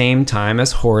around the same time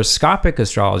as horoscopic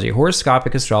astrology.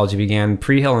 Horoscopic astrology began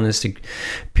pre-Hellenistic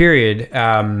period,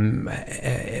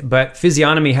 but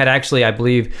physiognomy had actually, I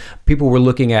believe, people were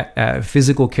looking at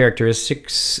physical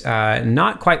characteristics,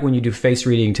 not quite when you do face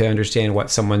reading to understand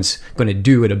what someone's going to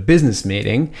do at a business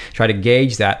meeting, try to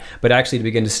gauge that, but actually to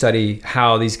begin to study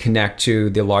how these connect to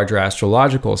the larger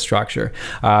astrological structure.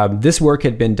 This work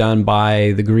had been done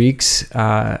by the Greeks,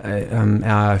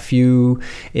 a few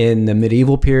in the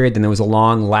medieval period, then there was a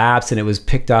long lapse and it was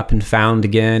picked up and found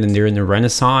again, and during the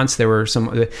Renaissance there were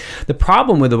some. The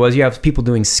problem with it was you have people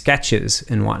doing sketches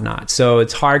and whatnot, so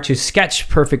it's hard to sketch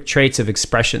perfect traits of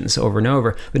expressions over and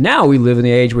over. But now we live in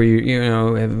the age where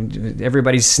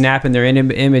everybody's snapping their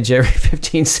image every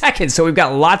 15 seconds, so we've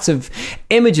got lots of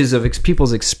images of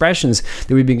people's expressions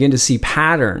that we begin to see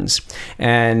patterns.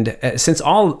 And since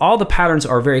all the patterns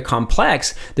are very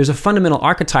complex, there's a fundamental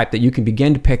archetype that you can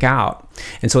begin to pick out.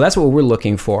 And so that's what we're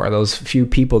looking for, those few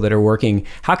people that are working.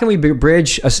 How can we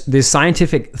bridge this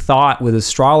scientific thought with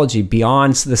astrology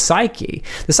beyond the psyche?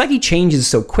 The psyche changes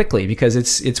so quickly because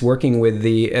it's working with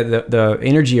the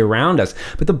energy around us,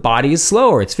 but the body is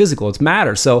slower. It's physical. It's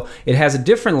matter. So it has a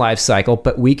different life cycle,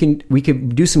 but we can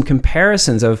do some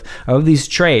comparisons of these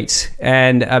traits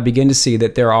and begin to see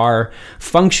that there are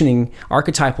functioning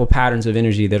archetypal patterns of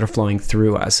energy that are flowing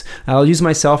through us. I'll use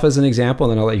myself as an example,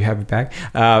 and then I'll let you have it back.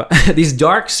 These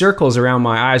dark circles around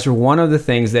my eyes are one of the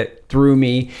things that threw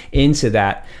me into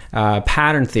that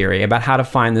pattern theory about how to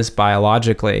find this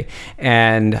biologically.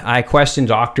 And I questioned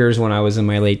doctors when I was in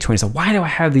my late 20s. Why do I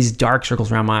have these dark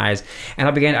circles around my eyes? And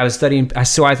I was studying,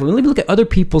 so I thought, let me look at other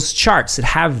people's charts that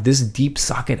have this deep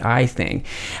socket eye thing.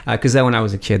 Because then when I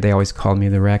was a kid, they always called me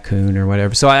the raccoon or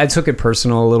whatever. So I took it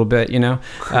personal a little bit,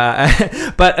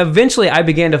 But eventually I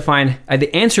began to find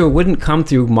the answer wouldn't come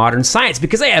through modern science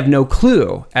because I have no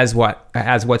clue as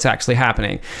what's actually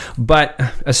happening. But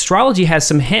astrology has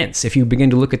some hints. If you begin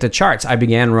to look at the charts, I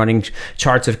began running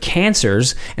charts of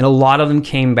cancers, and a lot of them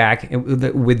came back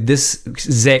with this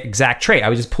exact trait. I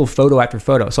would just pull photo after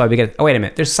photo. So I began, wait a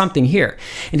minute, there's something here.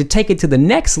 And to take it to the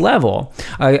next level,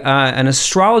 an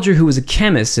astrologer who was a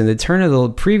chemist in the turn of the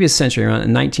previous century, around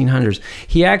the 1900s,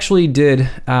 he actually did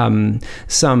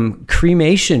some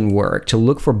cremation work to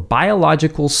look for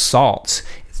biological salts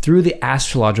through the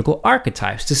astrological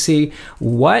archetypes to see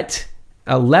what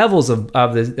levels of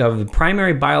the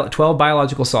primary 12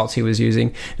 biological salts he was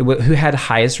using, who had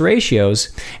highest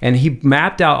ratios, and he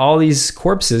mapped out all these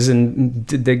corpses and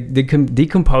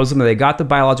decomposed them. They got the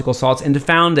biological salts and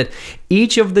found that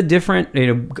each of the different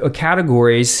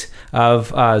categories of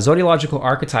zodiological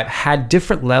archetype had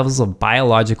different levels of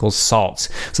biological salts.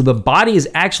 So the body is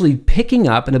actually picking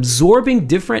up and absorbing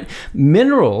different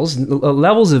minerals,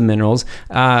 levels of minerals,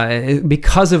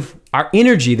 because of our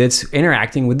energy that's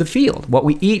interacting with the field. What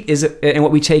we eat and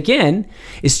what we take in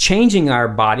is changing our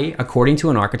body according to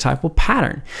an archetypal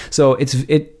pattern. So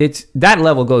it's that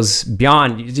level goes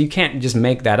beyond. You can't just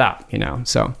make that up,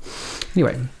 So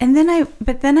anyway. And then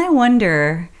I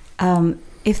wonder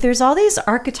if there's all these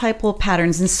archetypal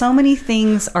patterns and so many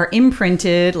things are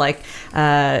imprinted, like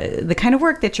the kind of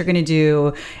work that you're going to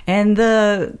do and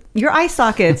your eye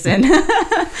sockets and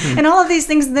and all of these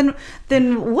things,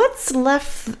 then what's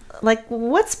left? Like,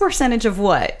 what's percentage of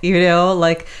what,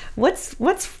 like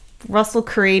what's Russell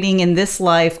creating in this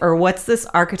life, or what's this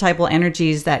archetypal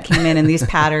energies that came in these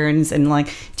patterns? And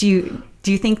like, do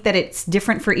you think that it's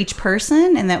different for each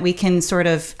person and that we can sort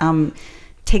of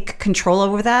take control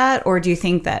over that? Or do you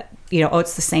think that,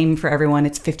 it's the same for everyone,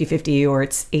 it's 50-50 or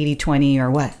it's 80-20 or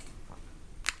what?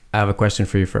 I have a question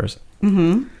for you first.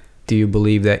 Mm-hmm. Do you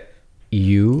believe that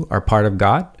you are part of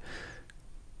God?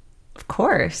 Of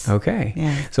course. Okay.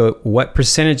 Yeah. So what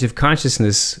percentage of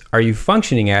consciousness are you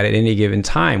functioning at any given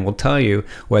time will tell you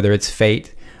whether it's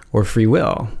fate or free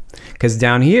will. Because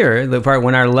down here, the part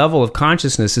when our level of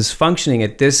consciousness is functioning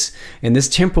in this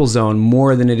temporal zone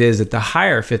more than it is at the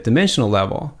higher fifth dimensional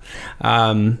level,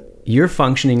 you're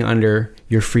functioning under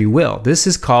your free will. This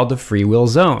is called the free will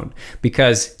zone,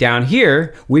 because down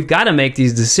here, we've got to make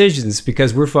these decisions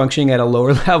because we're functioning at a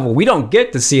lower level. We don't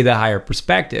get to see the higher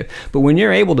perspective. But when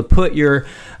you're able to put your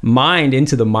mind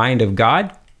into the mind of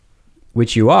God,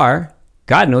 which you are,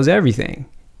 God knows everything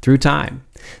through time.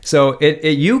 So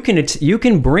you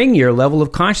can bring your level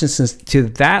of consciousness to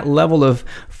that level of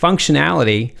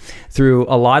functionality through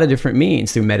a lot of different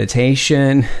means, through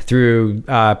meditation, through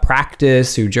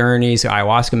practice, through journeys, through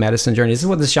ayahuasca medicine journeys. This is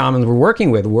what the shamans were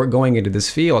working with. We're going into this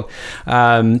field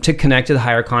to connect to the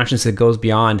higher consciousness that goes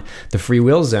beyond the free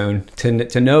will zone,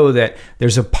 to know that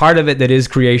there's a part of it that is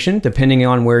creation, depending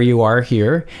on where you are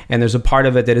here, and there's a part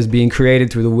of it that is being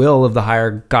created through the will of the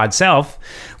higher God self,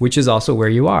 which is also where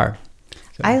you are.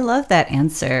 I love that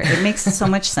answer. It makes so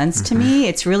much sense to me.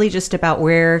 It's really just about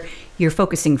where you're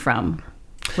focusing from,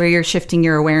 where you're shifting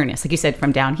your awareness. Like you said,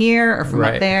 from down here or from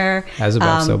up there. As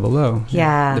above, so below.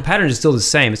 Yeah. The pattern is still the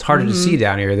same. It's harder to see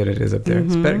down here than it is up there.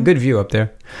 It's better, good view up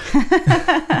there.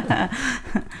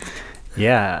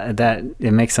 Yeah,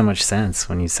 it makes so much sense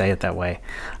when you say it that way.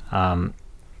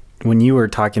 When you were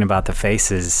talking about the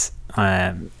faces,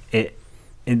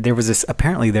 there was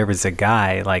a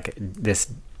guy like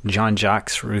this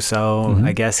Jean-Jacques Rousseau,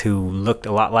 I guess, who looked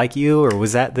a lot like you, or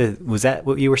was that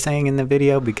what you were saying in the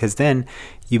video? Because then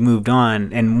you moved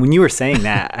on, and when you were saying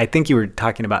that, I think you were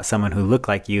talking about someone who looked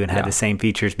like you and had the same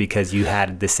features because you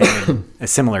had a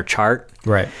similar chart.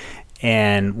 Right.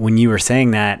 And when you were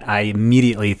saying that, I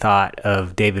immediately thought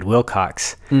of David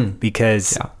Wilcox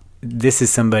because this is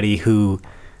somebody who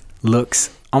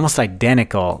looks almost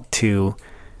identical to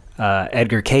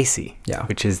Edgar Cayce,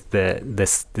 which is the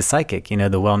psychic,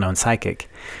 the well-known psychic.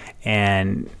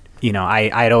 And, I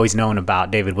had always known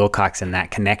about David Wilcox and that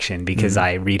connection because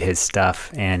I read his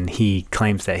stuff, and he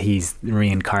claims that he's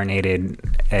reincarnated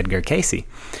Edgar Cayce.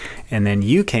 And then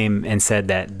you came and said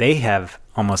that they have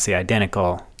almost the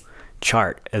identical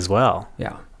chart as well.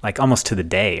 Yeah. Like almost to the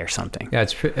day or something. Yeah,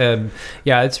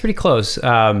 it's pretty close.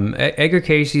 Edgar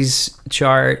Cayce's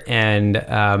chart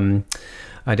and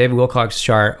David Wilcox's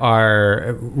chart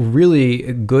are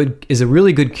really good. Is a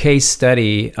really good case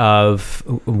study of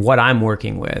what I'm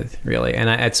working with, really, and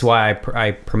that's why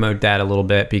I promote that a little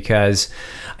bit, because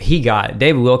he got it.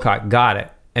 David Wilcox got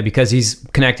it. And because he's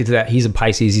connected to that, he's a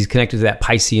Pisces, he's connected to that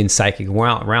Piscean psychic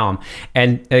realm.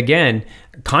 And again,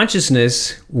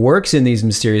 consciousness works in these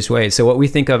mysterious ways. So what we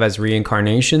think of as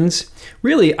reincarnations,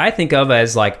 really, I think of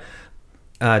as like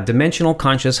dimensional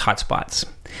conscious hotspots,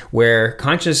 where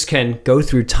conscious can go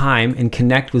through time and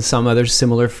connect with some other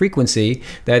similar frequency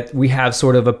that we have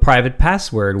sort of a private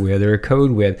password with or a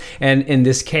code with. And in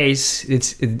this case,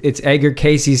 it's Edgar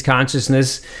Cayce's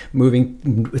consciousness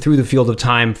moving through the field of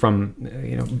time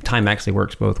from, time actually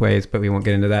works both ways, but we won't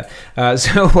get into that.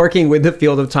 So working with the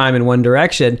field of time in one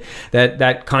direction,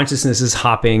 that consciousness is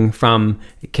hopping from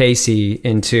Cayce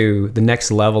into the next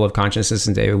level of consciousness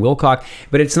in David Wilcox,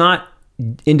 but it's not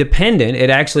independent.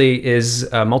 It actually is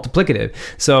multiplicative.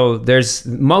 So there's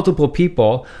multiple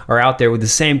people are out there with the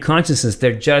same consciousness.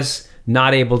 They're just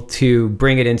not able to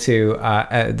bring it into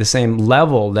the same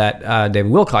level that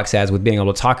David Wilcox has with being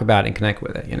able to talk about it and connect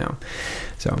with it,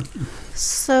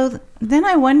 So then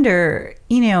I wonder,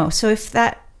 so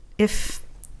if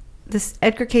this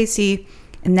Edgar Cayce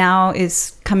now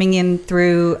is coming in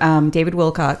through David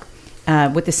Wilcox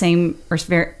with the same or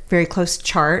very, very close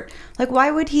chart, like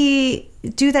why would he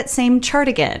do that same chart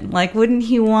again? Like, wouldn't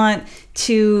he want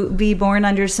to be born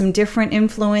under some different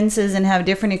influences and have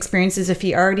different experiences if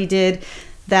he already did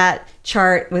that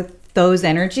chart with those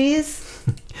energies?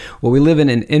 Well, we live in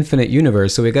an infinite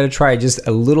universe, so we've got to try just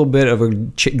a little bit of a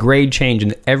grade change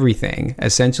in everything.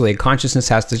 Essentially, consciousness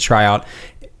has to try out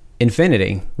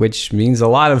infinity, which means a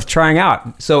lot of trying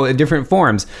out. So in different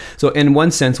forms. So in one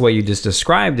sense, what you just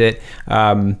described it,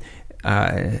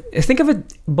 think of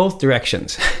it both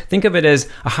directions. Think of it as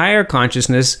a higher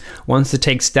consciousness wants to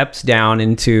take steps down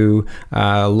into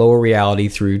lower reality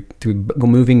through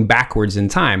moving backwards in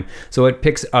time. So it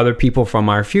picks other people from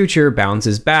our future,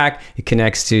 bounces back, it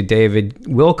connects to David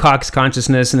Wilcox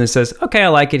consciousness, and it says, okay, I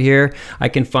like it here, I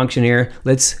can function here,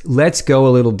 let's go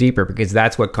a little deeper, because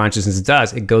that's what consciousness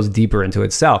does. It goes deeper into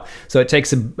itself. So it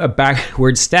takes a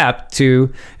backward step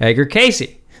to Edgar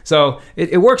Cayce. So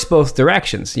it works both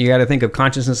directions. You got to think of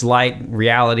consciousness, light,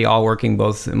 reality, all working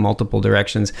both in multiple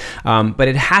directions. But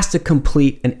it has to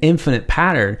complete an infinite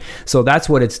pattern. So that's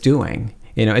what it's doing.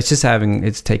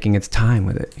 It's taking its time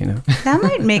with it. That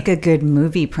might make a good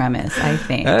movie premise, I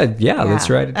think. Let's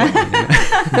write it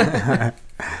down.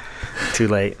 Too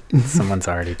late. Someone's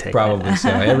already taken Probably so.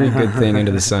 Every good thing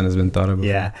under the sun has been thought of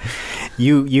before. Yeah.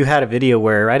 You had a video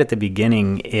where right at the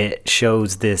beginning it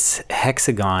shows this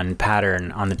hexagon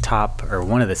pattern on the top or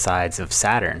one of the sides of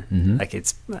Saturn. Mm-hmm. Like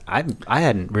I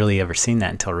hadn't really ever seen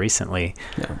that until recently.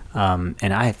 Yeah.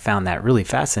 And I found that really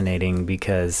fascinating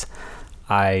because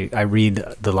I read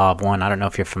The Law of One. I don't know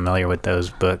if you're familiar with those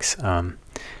books.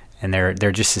 And they're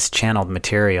just this channeled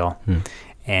material.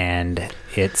 And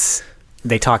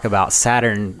they talk about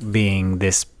Saturn being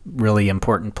this really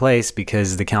important place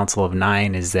because the Council of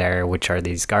Nine is there, which are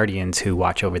these guardians who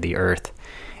watch over the Earth.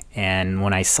 And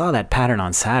when I saw that pattern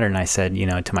on Saturn, I said,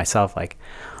 to myself, like,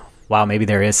 wow, maybe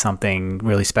there is something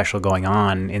really special going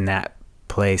on in that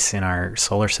place in our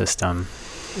solar system.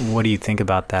 What do you think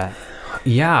about that?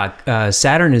 Yeah,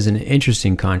 Saturn is an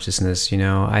interesting consciousness.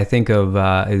 I think of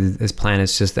as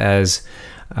planets just as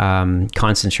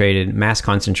concentrated mass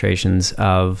concentrations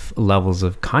of levels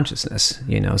of consciousness.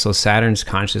 So Saturn's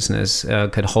consciousness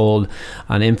could hold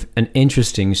an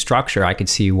interesting structure. I could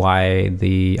see why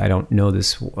I don't know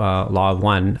this Law of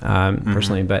One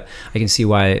personally, but I can see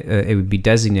why it would be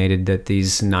designated that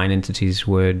these 9 entities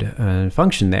would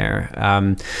function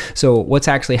there. So what's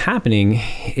actually happening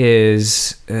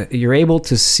is you're able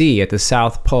to see at the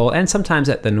South Pole and sometimes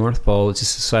at the North Pole, it's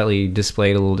just slightly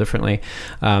displayed a little differently,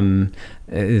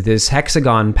 this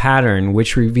hexagon pattern,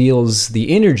 which reveals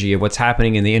the energy of what's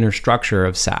happening in the inner structure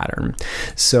of Saturn.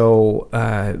 So,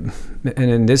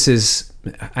 and this is,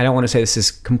 I don't want to say this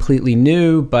is completely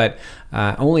new, but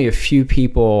only a few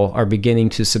people are beginning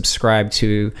to subscribe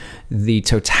to the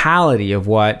totality of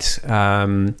what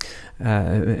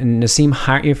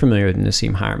Nassim, you're familiar with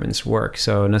Nassim Harameyn's work.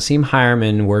 So Nassim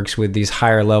Harameyn works with these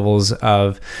higher levels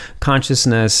of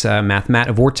consciousness,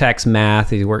 vortex math.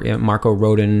 His work, Marco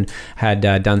Rodin had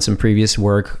done some previous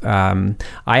work. I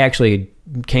actually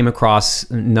came across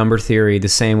number theory the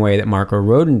same way that Marco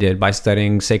Rodin did by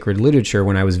studying sacred literature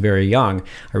when I was very young.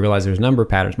 I realized there's number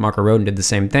patterns. Marco Rodin did the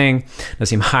same thing.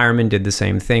 Nassim Harameyn did the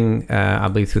same thing, I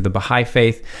believe, through the Baha'i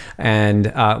faith. And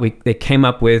they came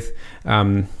up with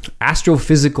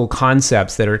astrophysical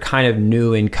concepts that are kind of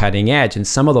new and cutting edge. And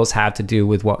some of those have to do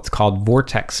with what's called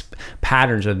vortex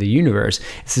patterns of the universe.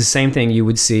 It's the same thing you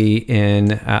would see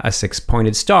in a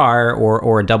 6-pointed star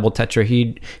or a double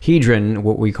tetrahedron,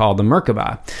 what we call the Merkaba.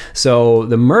 So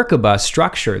the Merkaba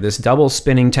structure, this double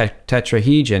spinning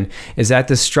tetrahedron, is at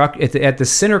the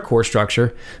center core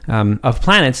structure of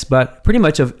planets, but pretty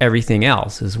much of everything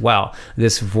else as well.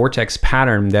 This vortex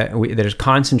pattern that is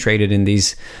concentrated in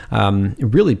these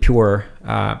really pure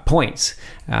points.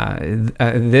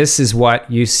 This is what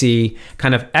you see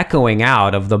kind of echoing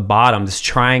out of the bottom, this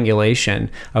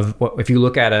triangulation of what, if you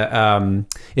look at a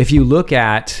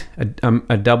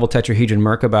double tetrahedron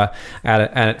Merkaba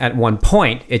at one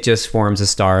point, it just forms a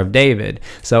Star of David.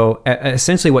 So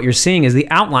essentially what you're seeing is the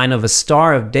outline of a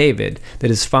Star of David that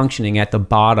is functioning at the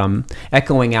bottom,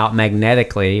 echoing out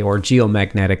magnetically or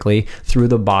geomagnetically through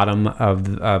the bottom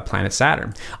of the planet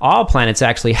Saturn. All planets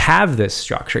actually have this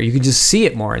structure. You can just see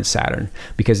it more in Saturn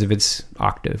because of its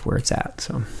octave where it's at.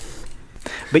 So,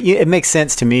 but it makes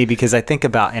sense to me because I think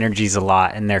about energies a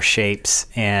lot and their shapes,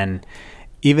 and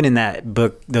even in that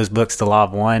book, those books, The Law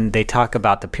of One, they talk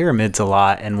about the pyramids a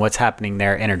lot and what's happening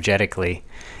there energetically.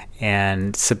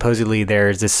 And supposedly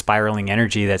there's this spiraling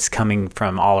energy that's coming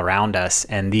from all around us,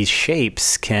 and these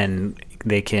shapes can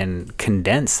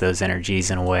condense those energies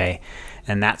in a way,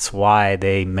 and that's why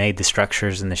they made the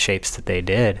structures and the shapes that they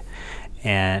did.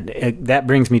 And that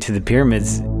brings me to the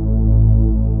pyramids.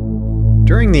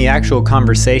 During the actual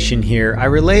conversation here, I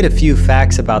relayed a few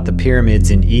facts about the pyramids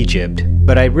in Egypt,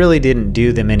 but I really didn't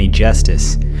do them any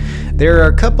justice. There are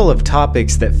a couple of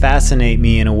topics that fascinate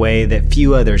me in a way that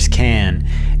few others can,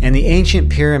 and the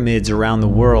ancient pyramids around the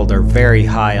world are very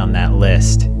high on that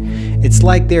list. It's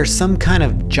like they're some kind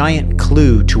of giant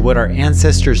clue to what our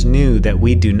ancestors knew that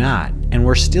we do not, and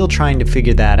we're still trying to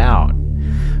figure that out.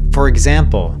 For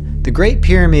example, the Great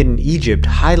Pyramid in Egypt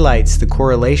highlights the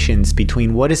correlations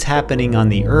between what is happening on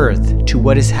the Earth to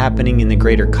what is happening in the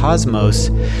greater cosmos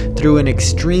through an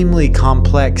extremely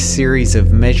complex series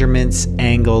of measurements,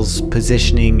 angles,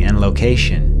 positioning, and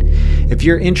location. If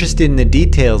you're interested in the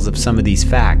details of some of these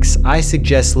facts, I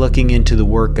suggest looking into the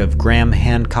work of Graham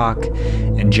Hancock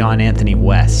and John Anthony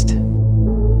West.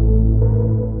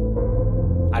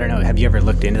 I don't know. Have you ever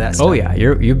looked into that stuff? Oh yeah,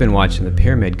 you've been watching the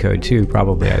Pyramid Code too,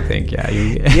 probably. I think, yeah.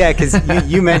 Yeah, because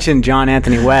you mentioned John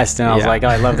Anthony West, and I was like, oh,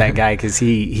 I love that guy because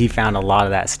he found a lot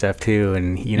of that stuff too,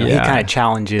 and he kind of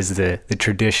challenges the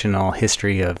traditional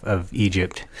history of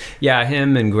Egypt. Yeah,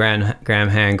 him and Graham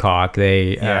Hancock,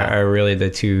 they are really the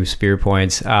two spear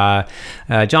points.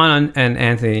 John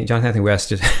Anthony West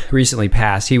just recently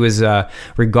passed. He was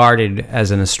regarded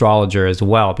as an astrologer as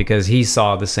well because he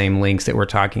saw the same links that we're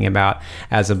talking about,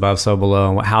 as above, so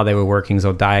below, and how they were working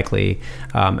zodiacally.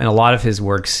 And a lot of his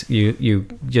works, you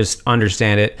just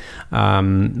understand it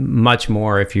much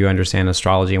more if you understand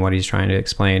astrology and what he's trying to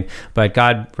explain. But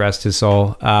God rest his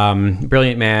soul.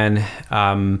 Brilliant man.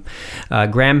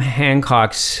 Graham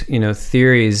Hancock's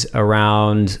theories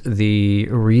around the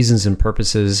reasons and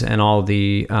purposes and all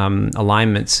the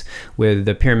alignments with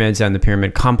the pyramids and the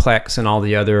pyramid complex and all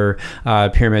the other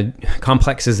pyramid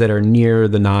complexes that are near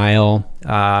the Nile.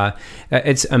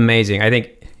 It's amazing. I think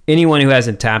anyone who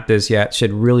hasn't tapped this yet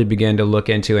should really begin to look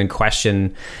into and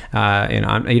question. You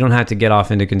don't have to get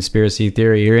off into conspiracy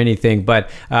theory or anything, but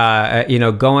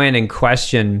go in and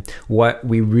question what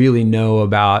we really know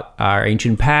about our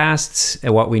ancient pasts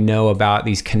and what we know about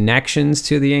these connections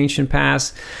to the ancient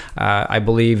past. I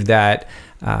believe that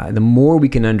the more we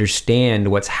can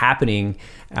understand what's happening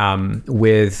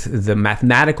with the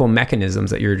mathematical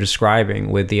mechanisms that you're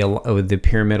describing, with the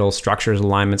pyramidal structures,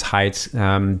 alignments, heights,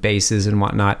 bases, and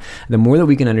whatnot, the more that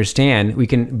we can understand, we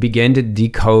can begin to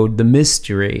decode the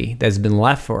mystery that's been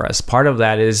left for us. Part of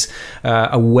that is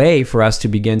a way for us to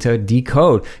begin to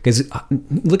decode. Because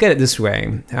look at it this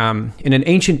way. In an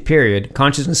ancient period,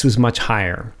 consciousness was much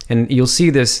higher. And you'll see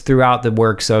this throughout the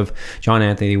works of John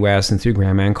Anthony West and through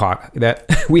Graham Hancock, that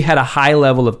we had a high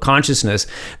level of consciousness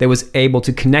that was able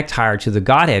to connect higher to the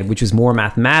Godhead, which was more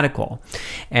mathematical.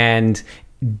 And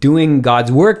doing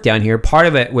God's work down here, part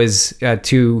of it was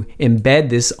to embed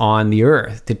this on the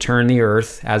earth, to turn the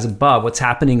earth as above, what's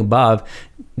happening above,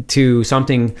 to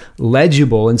something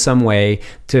legible in some way,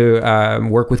 to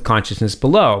work with consciousness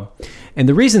below. And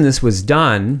the reason this was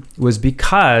done was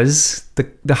because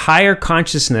the higher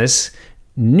consciousness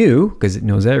knew, because it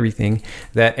knows everything,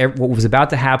 that what was about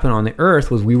to happen on the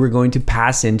earth was we were going to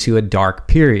pass into a dark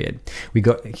period.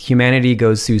 Humanity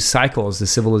goes through cycles. The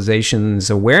civilization's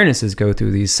awarenesses go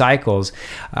through these cycles.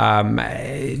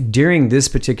 During this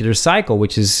particular cycle,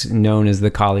 which is known as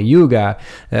the Kali Yuga,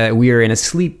 we are in a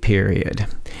sleep period.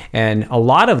 And a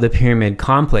lot of the pyramid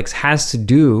complex has to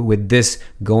do with this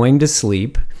going to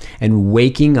sleep and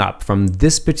waking up from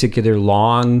this particular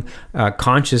long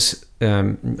conscious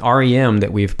REM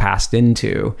that we've passed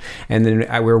into, and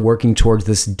then we're working towards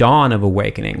this dawn of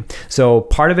awakening. So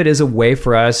part of it is a way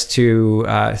for us to,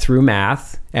 through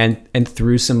math and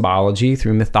through symbology,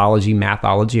 through mythology,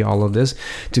 mathology, all of this,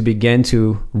 to begin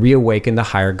to reawaken the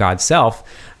higher God self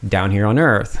down here on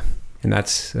earth. And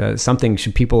that's something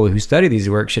people who study these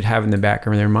works should have in the back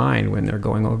of their mind when they're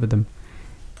going over them.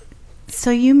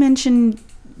 So you mentioned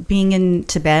being in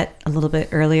Tibet a little bit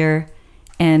earlier.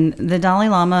 And the Dalai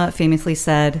Lama famously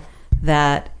said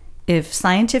that if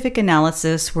scientific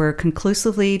analysis were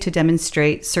conclusively to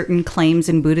demonstrate certain claims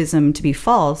in Buddhism to be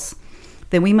false,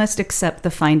 then we must accept the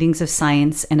findings of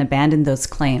science and abandon those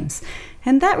claims.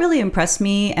 And that really impressed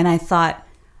me. And I thought,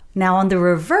 now on the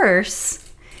reverse,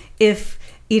 if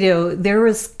there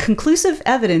was conclusive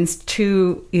evidence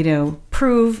to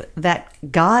prove that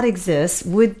God exists,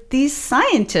 would these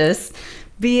scientists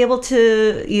be able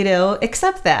to,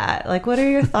 accept that? Like, what are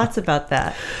your thoughts about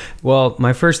that? Well,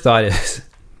 my first thought is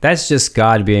that's just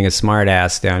God being a smart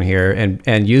ass down here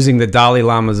and using the Dalai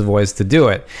Lama's voice to do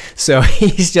it. So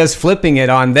he's just flipping it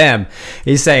on them.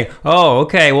 He's saying, oh,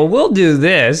 okay, well, we'll do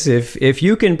this if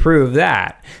you can prove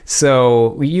that.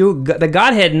 So the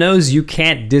Godhead knows you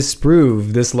can't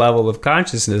disprove this level of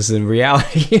consciousness and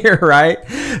reality here, right?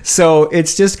 So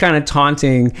it's just kind of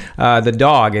taunting the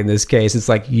dog in this case. It's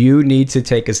like, you need to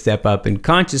take a step up in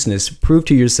consciousness, prove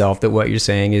to yourself that what you're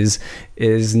saying is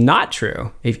not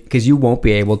true, because you won't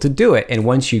be able to do it. And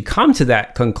once you come to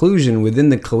that conclusion within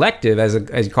the collective,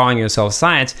 as calling yourself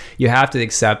science, you have to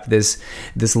accept this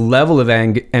level of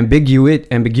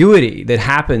ambiguity that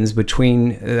happens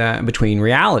between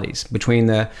realities, between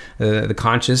the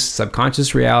conscious,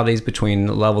 subconscious realities, between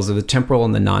the levels of the temporal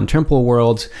and the non-temporal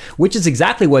worlds, which is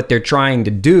exactly what they're trying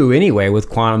to do anyway with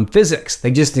quantum physics. They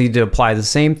just need to apply the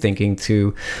same thinking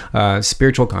to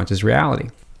spiritual conscious reality.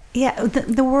 Yeah,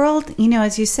 the world,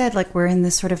 as you said, like, we're in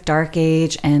this sort of dark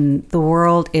age, and the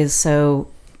world is so,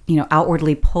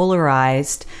 outwardly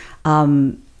polarized,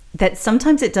 that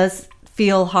sometimes it does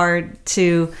feel hard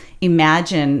to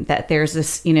imagine that there's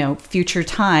this, future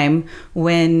time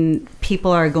when people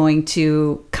are going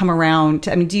to come around.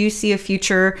 I mean, do you see a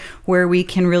future where we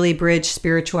can really bridge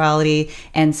spirituality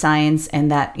and science,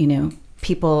 and that,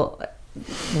 people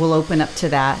will open up to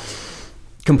that?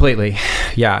 Completely.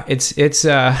 Yeah. It's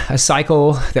a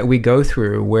cycle that we go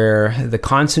through where the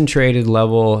concentrated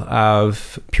level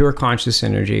of pure conscious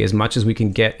energy, as much as we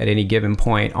can get at any given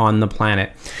point on the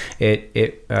planet,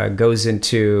 it goes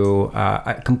into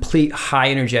a complete high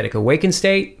energetic awakened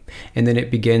state, and then it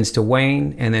begins to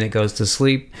wane, and then it goes to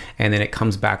sleep, and then it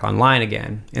comes back online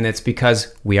again. And it's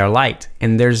because we are light,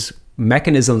 and there's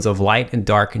mechanisms of light and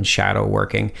dark and shadow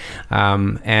working,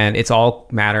 and it's all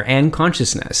matter and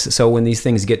consciousness. So when these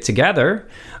things get together,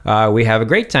 we have a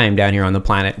great time down here on the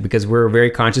planet, because we're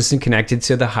very conscious and connected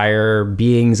to the higher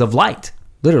beings of light.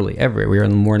 Literally everywhere, we are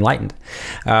more enlightened.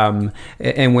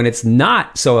 And when it's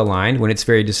not so aligned, when it's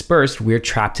very dispersed, we're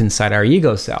trapped inside our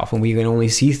ego self, and we can only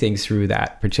see things through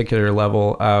that particular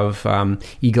level of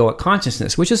egoic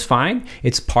consciousness, which is fine.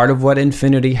 It's part of what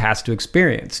infinity has to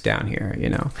experience down here,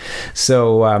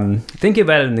 So think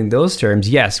about it in those terms.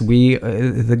 Yes,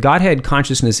 the Godhead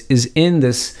consciousness is in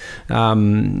this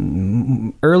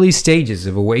early stages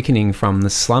of awakening from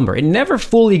the slumber. It never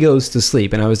fully goes to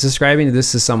sleep. And I was describing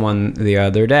this to someone the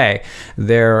other day.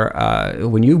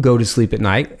 When you go to sleep at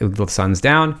night, the sun's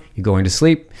down, you're going to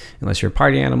sleep. Unless you're a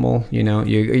party animal,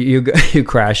 you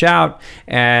crash out,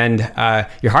 and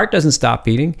your heart doesn't stop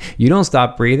beating. You don't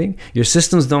stop breathing. Your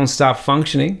systems don't stop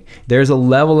functioning. There's a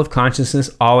level of consciousness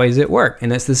always at work, and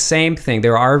that's the same thing.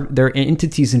 There are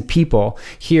entities and people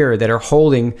here that are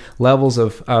holding levels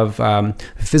of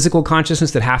physical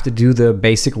consciousness that have to do the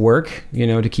basic work,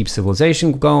 to keep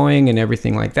civilization going and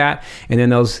everything like that. And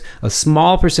then a small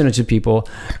percentage of people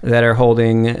that are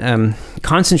holding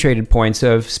concentrated points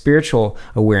of spiritual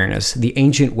awareness, the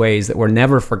ancient ways that were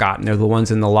never forgotten. They're the ones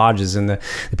in the lodges and the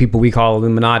people we call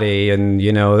Illuminati,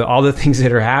 and all the things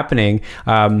that are happening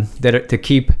that are to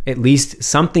keep at least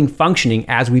something functioning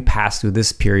as we pass through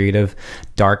this period of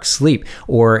dark sleep.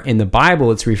 Or in the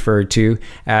Bible, it's referred to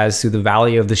as through the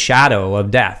valley of the shadow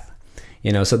of death.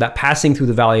 So that passing through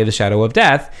the valley of the shadow of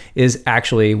death is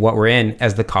actually what we're in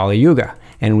as the Kali Yuga.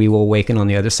 And we will awaken on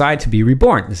the other side to be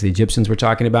reborn. As the Egyptians were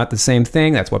talking about the same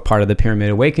thing. That's what part of the Pyramid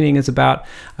Awakening is about.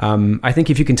 I think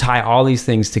if you can tie all these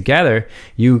things together,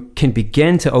 you can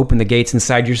begin to open the gates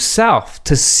inside yourself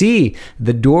to see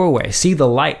the doorway, see the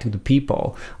light to the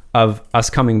people of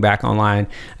us coming back online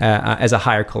as a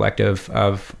higher collective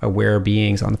of aware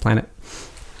beings on the planet.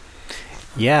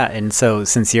 Yeah, and so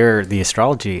since you're the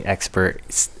astrology expert,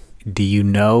 do you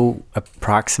know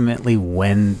approximately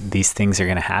when these things are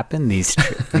going to happen? These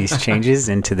changes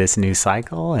into this new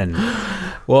cycle, and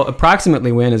well,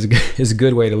 approximately when is a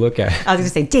good way to look at it. I was going to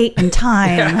say date and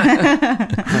time.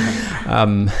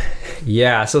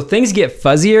 Yeah, so things get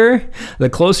fuzzier the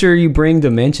closer you bring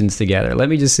dimensions together. Let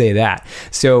me just say that.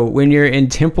 So when you're in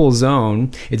temporal zone,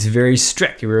 it's very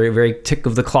strict. You're very, very tick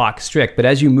of the clock strict. But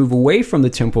as you move away from the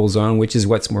temporal zone, which is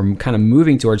what's more kind of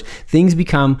moving towards, things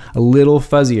become a little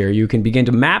fuzzier. You can begin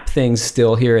to map things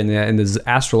still here in the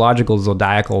astrological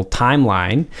zodiacal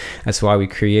timeline. That's why we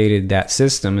created that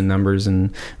system in numbers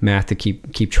and math to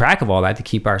keep track of all that, to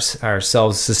keep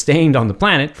ourselves sustained on the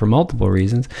planet for multiple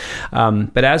reasons.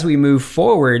 But as we move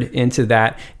forward into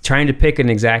that, trying to pick an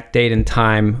exact date and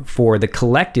time for the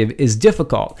collective is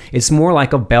difficult. It's more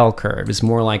like a bell curve. It's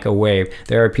more like a wave.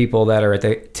 There are people that are at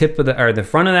the tip of the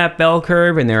front of that bell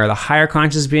curve, and there are the higher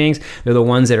conscious beings. They're the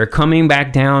ones that are coming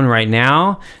back down right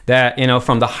now, that,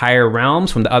 from the higher realms,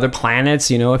 from the other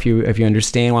planets, if you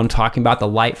understand what I'm talking about, the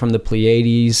light from the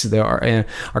Pleiades, the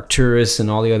Arcturus, and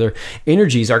all the other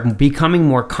energies are becoming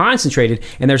more concentrated,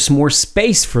 and there's more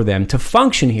space for them to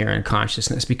function here in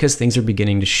consciousness, because things are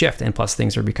beginning to shift, and plus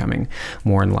things are becoming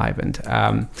more enlivened.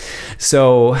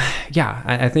 So yeah,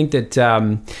 I think that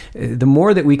the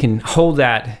more that we can hold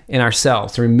that in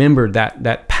ourselves, to remember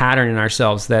that pattern in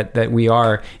ourselves, that we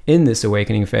are in this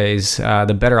awakening phase,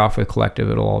 the better off the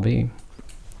collective it'll all be.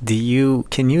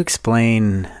 Can you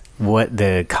explain what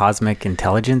the Cosmic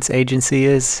Intelligence Agency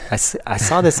is? I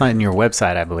saw this on your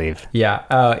website, I believe.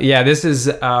 Yeah. This is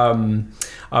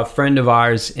a friend of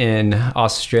ours in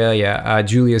Australia,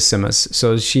 Julia Simas.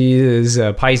 So she is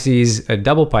a Pisces, a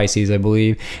double Pisces, I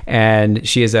believe, and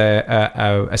she is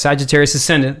a Sagittarius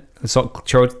ascendant. So,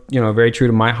 very true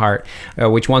to my heart,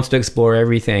 which wants to explore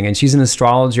everything. And she's an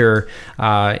astrologer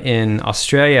in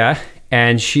Australia.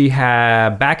 And she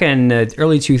had, back in the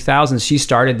early 2000s, she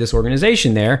started this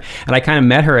organization there. And I kind of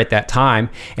met her at that time.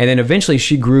 And then eventually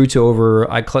she grew to over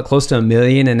close to 1.5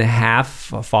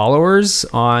 million followers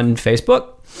on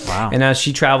Facebook. Wow. And now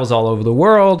she travels all over the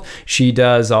world. She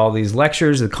does all these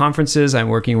lectures, the conferences. I'm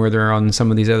working with her on some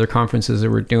of these other conferences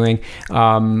that we're doing. We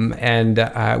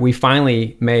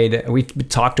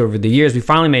talked over the years. We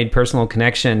finally made personal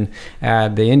connection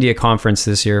at the India conference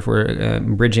this year for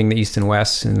bridging the East and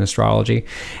West in astrology.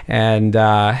 And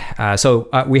so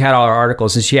we had all our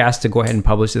articles, and she asked to go ahead and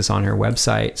publish this on her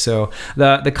website. So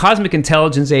the Cosmic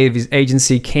Intelligence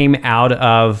Agency came out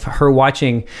of her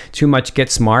watching Too Much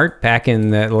Get Smart back in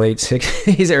the late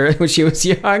 60s or when she was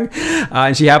young.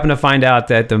 And she happened to find out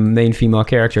that the main female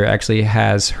character actually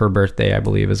has her birthday, I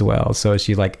believe, as well. So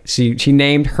she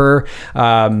named her,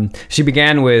 she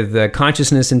began with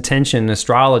consciousness, intention,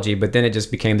 astrology, but then it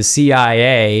just became the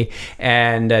CIA,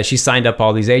 and she signed up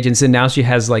all these agents, and now she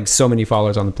has like so many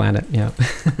followers on the planet. Yeah.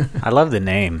 I love the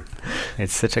name.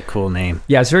 It's such a cool name.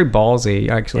 Yeah, it's very ballsy,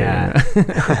 actually. Yeah.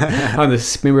 I'm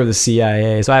the member of the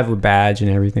CIA, so I have a badge and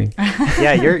everything.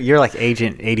 Yeah, you're like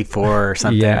Agent 84 or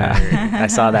something. Yeah. I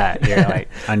saw that. You're like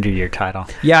under your title.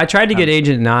 Yeah, I tried to get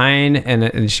Agent 9,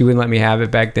 and she wouldn't let me have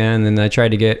it back then. And then I tried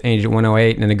to get Agent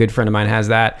 108, and a good friend of mine has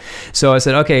that. So I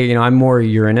said, okay, I'm more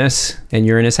Uranus, and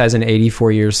Uranus has an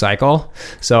 84-year cycle.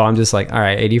 So I'm just like, all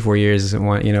right, 84 years,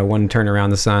 one turn around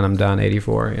the sun, I'm done,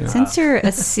 84. Since you're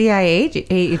a CIA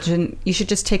agent, you should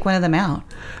just take one of them out.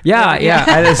 Yeah.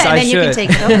 I you can take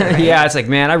it over, right? Yeah, it's like,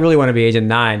 man, I really want to be Agent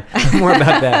 9. More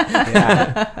about that.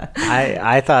 Yeah.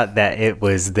 I thought that it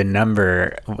was the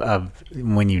number of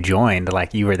when you joined,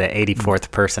 like you were the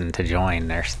 84th person to join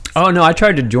there. Oh, no, I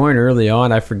tried to join early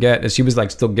on. I forget. She was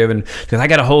like still giving, because I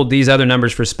got to hold these other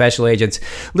numbers for special agents.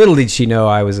 Little did she know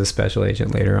I was a special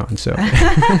agent later on. So,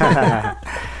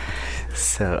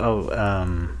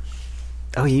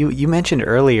 you mentioned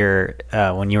earlier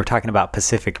when you were talking about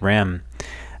Pacific Rim,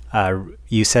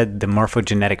 you said the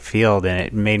morphogenetic field, and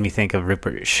it made me think of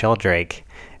Rupert Sheldrake.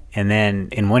 And then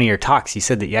in one of your talks, you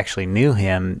said that you actually knew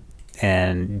him.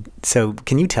 And so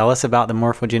can you tell us about the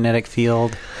morphogenetic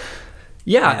field?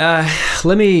 Yeah,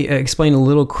 let me explain a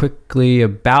little quickly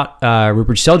about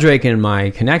Rupert Sheldrake and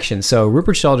my connection. So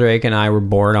Rupert Sheldrake and I were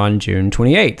born on June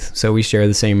 28th, so we share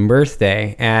the same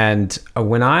birthday. And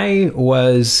when I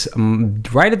was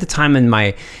right at the time in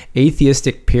my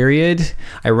atheistic period,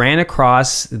 I ran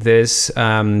across this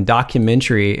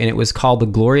documentary, and it was called The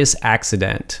Glorious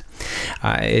Accident.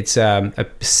 It's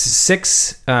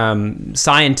 6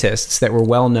 scientists that were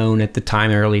well known at the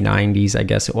time, early 90s, I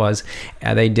guess it was.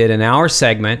 They did an hour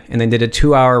segment, and they did a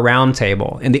 2-hour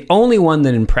roundtable. And the only one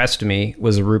that impressed me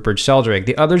was Rupert Sheldrake.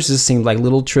 The others just seemed like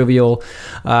little trivial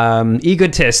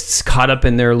egotists caught up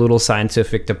in their little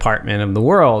scientific department of the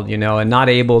world, and not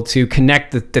able to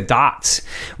connect the dots.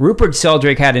 Rupert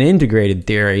Sheldrake had an integrated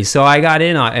theory, so I got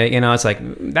in on it. It's like,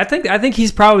 I think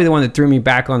he's probably the one that threw me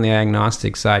back on the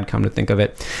agnostic side, come to think of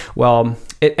it. Well,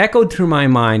 it echoed through my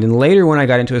mind, and later when I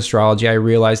got into astrology, I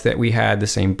realized that we had the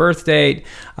same birth date.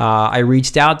 I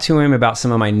reached out to him about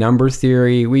some of my number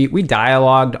theory. We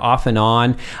dialogued off and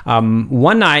on.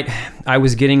 One night, I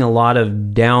was getting a lot of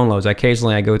downloads.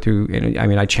 Occasionally, I go through,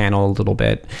 I channel a little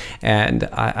bit, and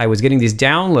I was getting these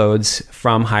downloads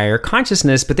from higher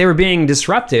consciousness, but they were being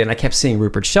disrupted, and I kept seeing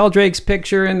Rupert Sheldrake's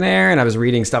picture in there, and I was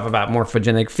reading stuff about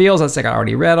morphogenic fields. I was like, I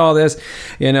already read all this,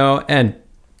 and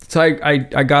so I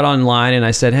got online and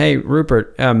I said, hey,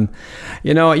 Rupert,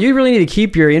 you really need to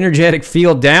keep your energetic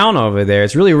field down over there.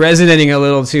 It's really resonating a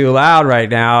little too loud right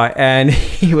now. And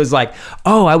he was like,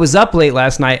 oh, I was up late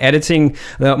last night editing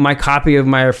my copy of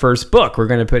my first book. We're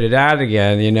going to put it out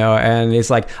again, and it's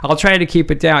like, I'll try to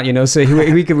keep it down, so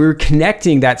we were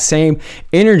connecting that same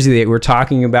energy that we're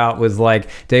talking about with like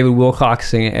David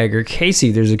Wilcox and Edgar Cayce.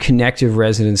 There's a connective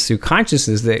resonance through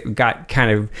consciousness that got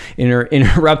kind of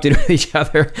interrupted with each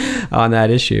other on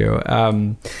that issue.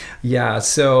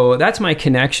 So that's my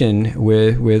connection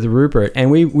with Rupert, and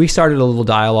we started a little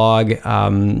dialogue,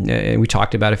 and we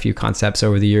talked about a few concepts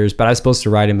over the years, but I was supposed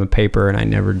to write him a paper, and I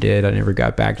never did. I never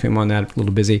got back to him on that. A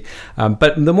little busy, but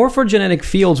the morphogenetic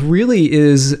fields really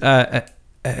is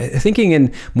thinking in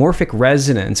morphic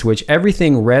resonance, which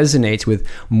everything resonates with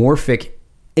morphic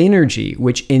energy,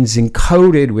 which is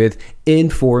encoded with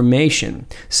information.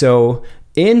 So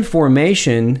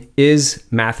information is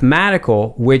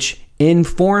mathematical, which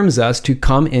informs us to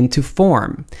come into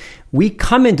form. We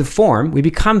come into form, we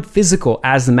become physical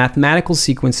as the mathematical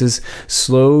sequences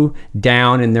slow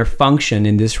down in their function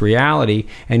in this reality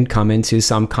and come into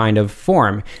some kind of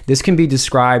form. This can be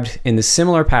described in the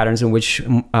similar patterns in which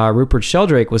Rupert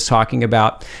Sheldrake was talking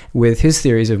about with his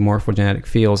theories of morphogenetic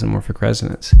fields and morphic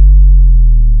resonance.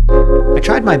 I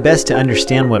tried my best to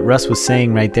understand what Russ was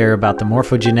saying right there about the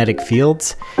morphogenetic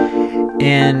fields.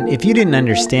 And if you didn't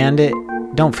understand it,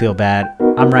 don't feel bad.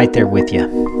 I'm right there with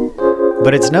you.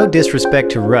 But it's no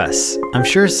disrespect to Russ. I'm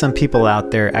sure some people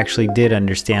out there actually did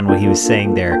understand what he was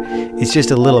saying there. It's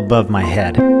just a little above my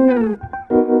head.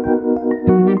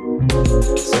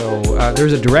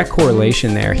 There's a direct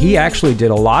correlation there. He actually did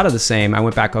a lot of the same. I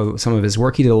went back over some of his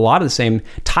work. He did a lot of the same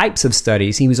types of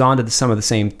studies. He was on to some of the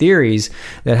same theories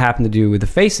that happened to do with the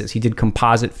faces. He did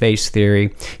composite face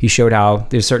theory. He showed how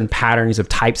there's certain patterns of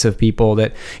types of people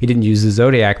that he didn't use the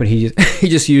zodiac, but he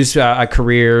just used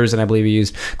careers, and I believe he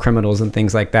used criminals and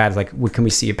things like that. It's like, can we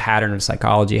see a pattern of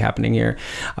psychology happening here?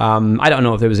 I don't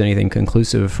know if there was anything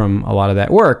conclusive from a lot of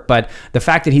that work, but the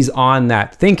fact that he's on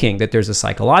that thinking that there's a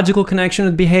psychological connection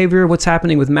with behavior, what's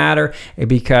happening with matter,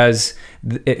 because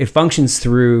it functions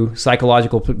through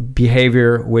psychological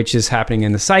behavior, which is happening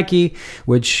in the psyche,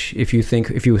 which if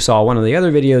you saw one of the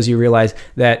other videos, you realize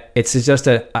that it's just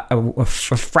a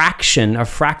fraction, a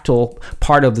fractal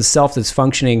part of the self that's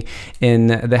functioning in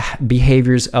the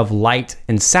behaviors of light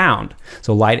and sound.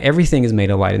 So everything is made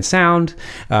of light and sound.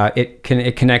 It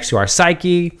connects to our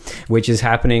psyche, which is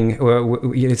happening,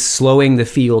 it's slowing the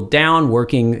field down,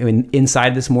 working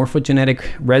inside this morphogenetic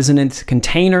resonant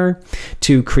container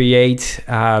to create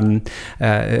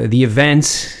the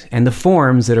events and the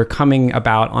forms that are coming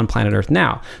about on planet Earth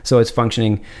now. So it's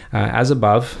functioning as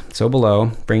above, so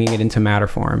below, bringing it into matter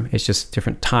form. It's just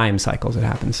different time cycles that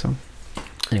happen. So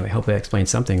anyway, hope I explained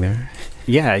something there.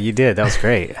 Yeah, you did. That was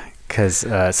great. Because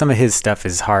some of his stuff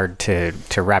is hard to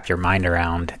wrap your mind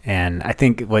around. And I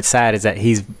think what's sad is that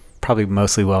he's probably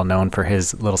mostly well known for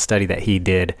his little study that he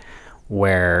did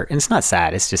where, and it's not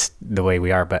sad, it's just the way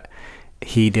we are, but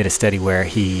he did a study where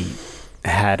he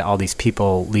had all these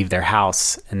people leave their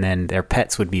house and then their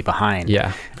pets would be behind.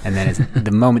 Yeah. And then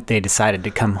the moment they decided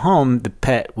to come home, the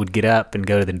pet would get up and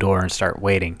go to the door and start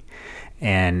waiting.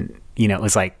 And, it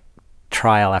was like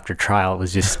trial after trial. It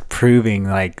was just proving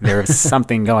like there was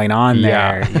something going on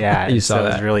there. Yeah. You saw that.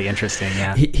 It was really interesting.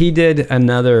 Yeah. He did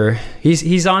another,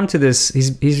 he's on to this.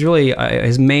 He's really,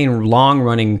 his main long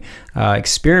running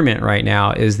experiment right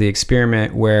now is the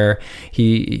experiment where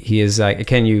he is like,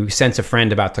 can you sense a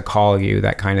friend about to call you?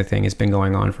 That kind of thing has been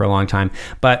going on for a long time.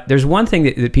 But there's one thing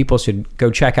that people should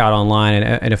go check out online,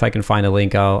 and if I can find a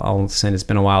link, I'll send. It's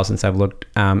been a while since I've looked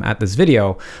at this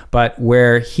video, but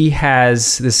where he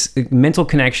has this mental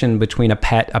connection between a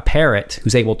parrot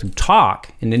who's able to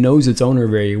talk and it knows its owner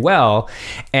very well,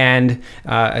 and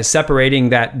separating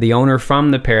the owner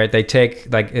from the parrot. They take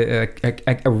like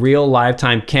a real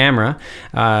lifetime camera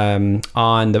on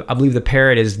I believe the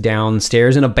parrot is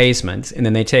downstairs in a basement, and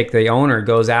then they take the owner,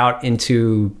 goes out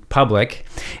into public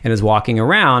and is walking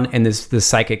around, and this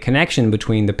psychic connection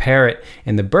between the parrot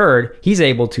and the bird, he's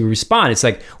able to respond. It's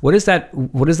like, what is that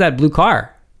blue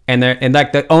car? And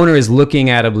like the owner is looking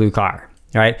at a blue car.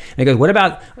 Right? And he goes, what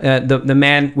about the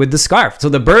man with the scarf? So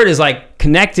the bird is like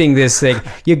connecting this thing.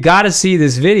 You got to see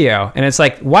this video. And it's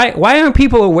like, why aren't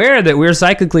people aware that we're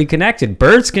psychically connected?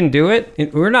 Birds can do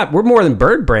it. We're more than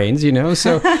bird brains,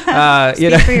 So,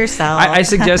 Speak for yourself. I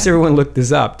suggest everyone look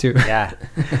this up too. Yeah.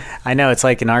 I know it's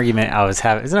like an argument I was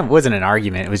having. It wasn't an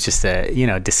argument. It was just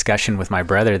a, discussion with my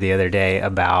brother the other day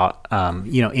about,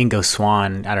 Ingo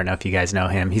Swann. I don't know if you guys know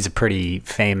him. He's a pretty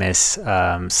famous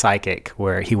psychic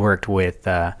where he worked with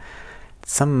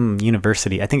some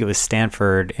university. I think it was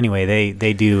Stanford. Anyway,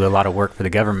 they do a lot of work for the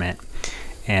government,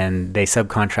 and they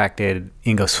subcontracted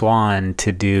Ingo Swann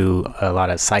to do a lot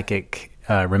of psychic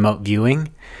remote viewing.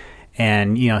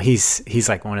 And he's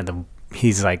like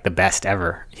he's like the best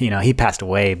ever. He passed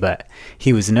away, but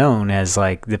he was known as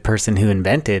like the person who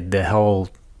invented the whole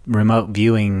remote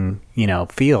viewing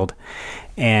field.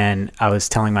 And I was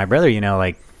telling my brother,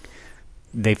 like,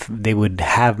 they would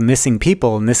have missing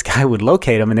people, and this guy would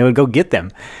locate them, and they would go get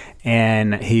them.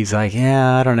 And he's like,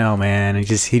 yeah, I don't know, man. I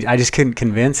just couldn't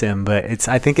convince him. But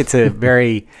I think it's a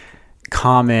very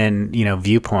common,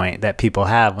 viewpoint that people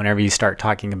have whenever you start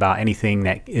talking about anything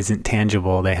that isn't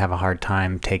tangible. They have a hard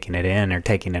time taking it in or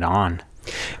taking it on.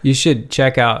 You should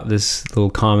check out this little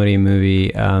comedy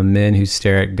movie, Men Who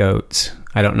Stare at Goats.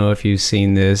 I don't know if you've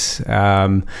seen this.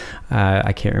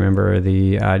 I can't remember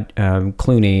the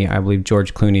Clooney. I believe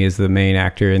George Clooney is the main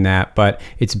actor in that. But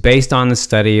it's based on the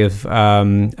study of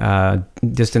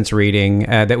distance reading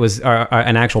that was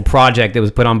an actual project that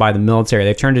was put on by the military.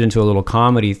 They've turned it into a little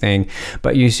comedy thing.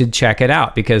 But you should check it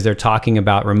out because they're talking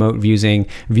about remote viewing,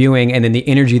 and then the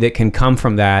energy that can come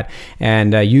from that,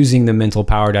 and using the mental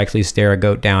power to actually stare a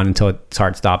goat down until its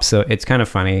heart stops. So it's kind of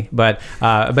funny. But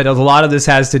a lot of this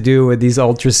has to do with these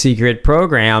ultra secret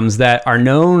programs that are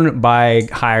known by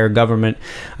higher government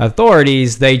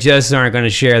authorities. They just aren't going to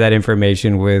share that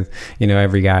information with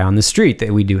every guy on the street,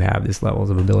 that we do have these levels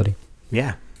of ability.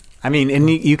 Yeah, I mean, and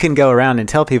you can go around and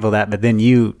tell people that, but then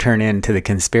you turn into the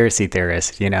conspiracy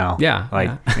theorist, you know? Yeah.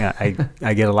 Like, yeah,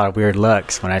 I get a lot of weird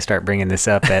looks when I start bringing this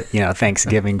up at, you know,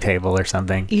 Thanksgiving table or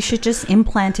something. You should just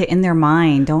implant it in their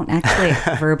mind. Don't actually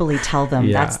verbally tell them.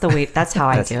 Yeah. That's the way. That's how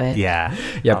I do it. Yeah.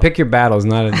 Yeah, pick your battles,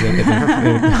 not at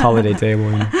the holiday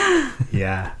table.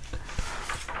 Yeah.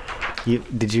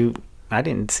 I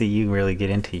didn't see you really get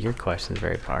into your questions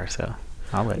very far, so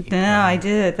I'll let you. No, I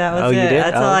did. That was Oh, it. you did?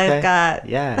 That's Oh, all okay. I've got.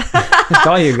 Yeah. That's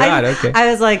all you got. Okay. I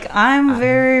was like, I'm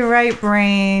very right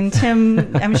brain.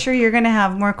 Tim, I'm sure you're going to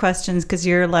have more questions because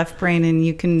you're left brain and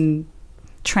you can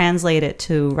translate it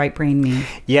to right brain me.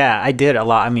 Yeah, I did a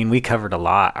lot. I mean, we covered a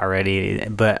lot already,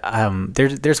 but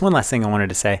there's one last thing I wanted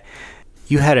to say.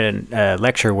 You had a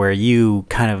lecture where you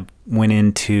kind of went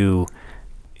into,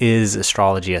 is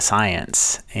astrology a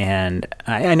science? And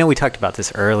I know we talked about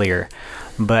this earlier,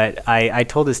 but I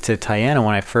told this to Tiana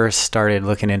when I first started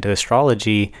looking into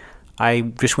astrology. I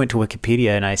just went to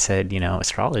Wikipedia and I said, you know,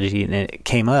 astrology, and it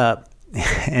came up,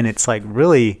 and it's like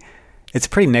really, it's a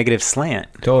pretty negative slant.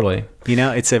 Totally. You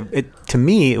know, to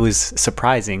me, it was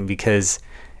surprising because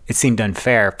it seemed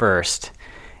unfair first,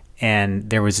 and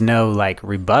there was no like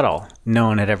rebuttal. No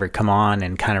one had ever come on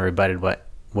and kind of rebutted what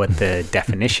the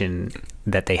definition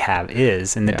that they have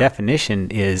is, and the definition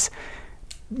is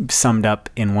summed up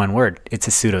in one word. It's a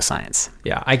pseudoscience.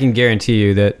 Yeah, I can guarantee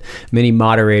you that many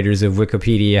moderators of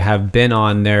Wikipedia have been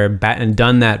on there and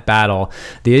done that battle.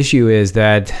 The issue is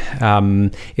that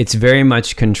it's very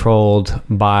much controlled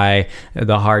by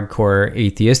the hardcore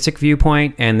atheistic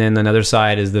viewpoint, and then another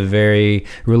side is the very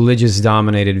religious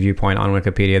dominated viewpoint on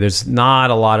Wikipedia. There's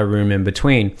not a lot of room in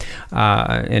between.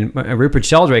 And Rupert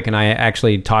Sheldrake and I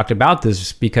actually talked about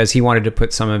this because he wanted to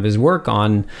put some of his work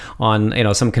on you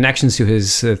know, some connections to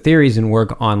his theories and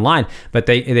work online, but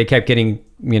they kept getting,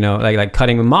 you know, like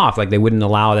cutting him off. Like they wouldn't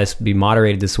allow this to be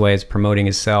moderated this way. It's promoting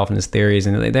himself and his theories,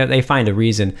 and they find a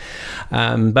reason.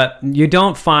 But you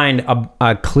don't find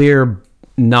a clear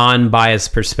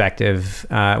non-biased perspective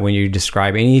when you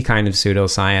describe any kind of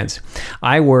pseudoscience.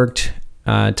 I worked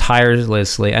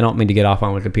tirelessly. I don't mean to get off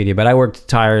on Wikipedia, but I worked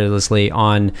tirelessly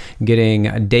on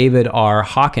getting David R.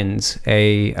 Hawkins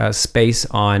a space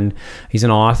on. He's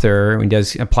an author. He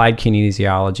does applied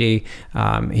kinesiology.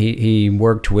 He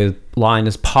worked with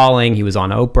Linus Pauling. He was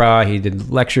on Oprah. He did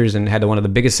lectures and had one of the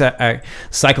biggest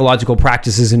psychological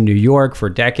practices in New York for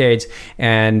decades.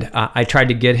 And I tried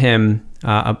to get him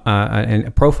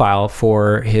a profile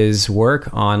for his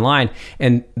work online,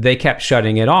 and they kept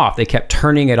shutting it off. They kept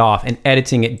turning it off and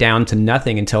editing it down to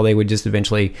nothing until they would just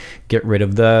eventually get rid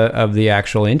of the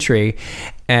actual entry.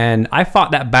 And I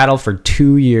fought that battle for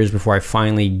 2 years before I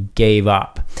finally gave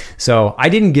up. So I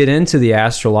didn't get into the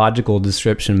astrological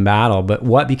description battle, but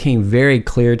what became very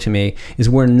clear to me is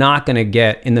we're not going to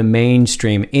get in the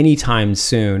mainstream anytime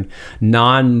soon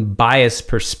non-biased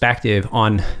perspective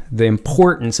on the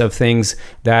importance of things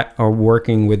that are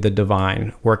working with the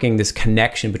divine, working this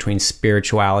connection between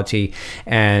spirituality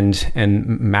and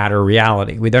matter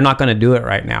reality. They're not going to do it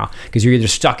right now because you're either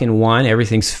stuck in one,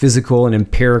 everything's physical and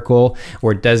empirical,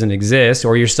 or it doesn't exist,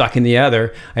 or you're stuck in the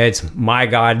other. It's my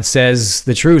God says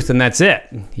the truth and that's it,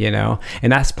 you know,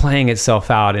 and that's playing itself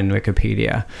out in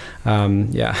Wikipedia.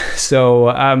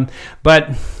 But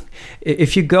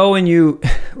if you go and you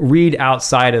read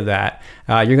outside of that,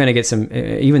 you're going to get some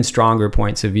even stronger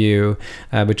points of view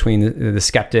between the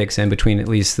skeptics and between at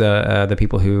least the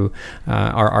people who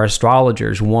are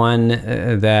astrologers. One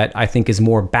that I think is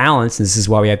more balanced, and this is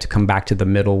why we have to come back to the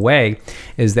middle way,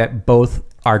 is that both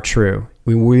are true.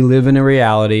 We live in a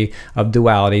reality of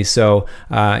duality, so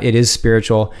it is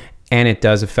spiritual and it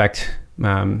does affect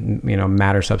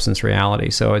matter, substance, reality.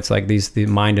 So it's like the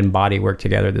mind and body work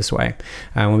together this way.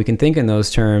 When we can think in those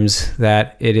terms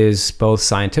that it is both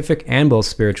scientific and both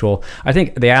spiritual, I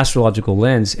think the astrological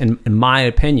lens, in my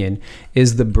opinion,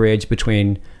 is the bridge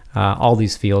between all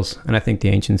these fields. And I think the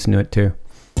ancients knew it too.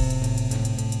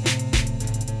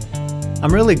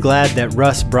 I'm really glad that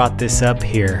Russ brought this up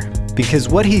here, because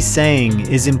what he's saying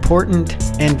is important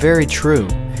and very true,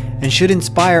 and should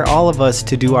inspire all of us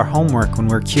to do our homework when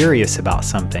we're curious about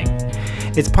something.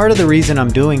 It's part of the reason I'm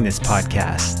doing this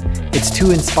podcast. It's to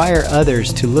inspire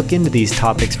others to look into these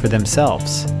topics for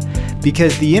themselves.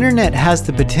 Because the internet has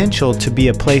the potential to be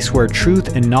a place where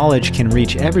truth and knowledge can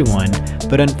reach everyone,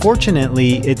 but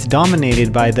unfortunately it's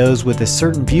dominated by those with a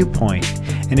certain viewpoint.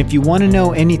 And if you want to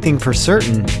know anything for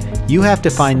certain, you have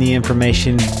to find the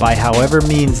information by however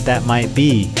means that might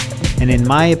be. And in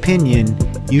my opinion,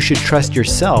 you should trust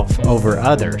yourself over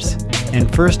others.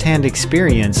 And first-hand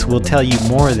experience will tell you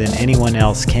more than anyone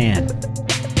else can.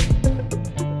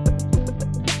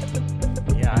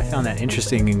 Yeah, I found that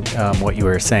interesting, what you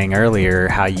were saying earlier,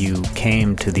 how you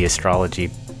came to the astrology,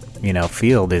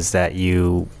 field, is that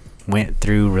you went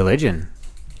through religion.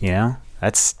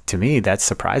 To me, that's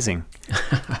surprising.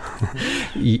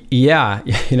 Yeah,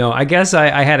 I guess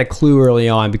I had a clue early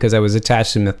on because I was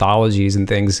attached to mythologies and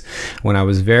things when I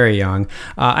was very young.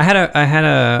 I had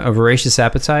a voracious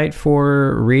appetite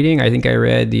for reading. I think I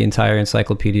read the entire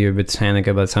Encyclopedia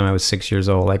Britannica by the time I was 6 years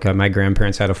old. Like my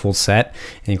grandparents had a full set,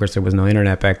 and of course there was no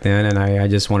internet back then, and I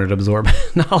just wanted to absorb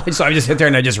knowledge. So I just sit there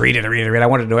and I just read it. I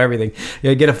wanted to know everything.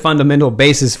 Get a fundamental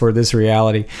basis for this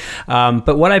reality.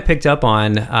 But what I picked up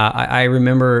on, I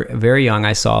remember very young,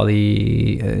 I saw the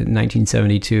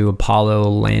 1972 Apollo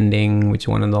landing, which is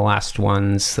one of the last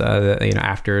ones,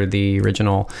 after the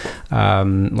original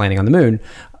landing on the moon.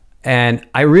 And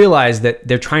I realized that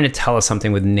they're trying to tell us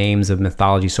something with names of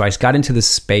mythology. So I got into the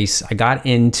space. I got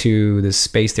into the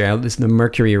space there. The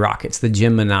Mercury rockets, the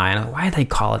Gemini. And why do they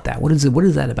call it that? What is it? What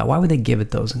is that about? Why would they give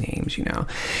it those names?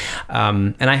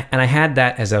 And I had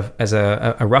that as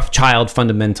a rough child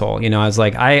fundamental. I was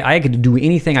like, I could do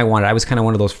anything I wanted. I was kind of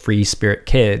one of those free spirit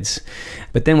kids.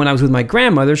 But then when I was with my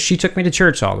grandmother, she took me to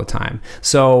church all the time.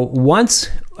 So once.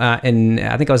 And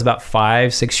I think I was about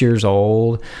 5-6 years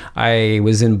old. I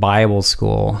was in Bible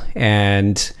school,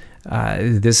 and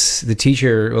the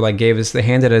teacher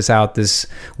handed us out this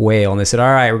whale, and they said, "All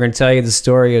right, we're going to tell you the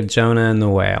story of Jonah and the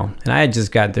whale." And I had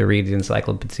just got to read the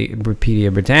Encyclopedia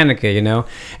Britannica, and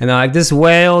they're like, "This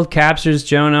whale captures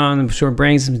Jonah and sort of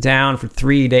brings him down for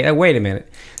 3 days." Wait a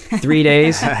minute, 3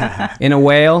 days in a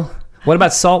whale? What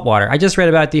about salt water? I just read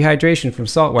about dehydration from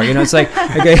salt water. It's like,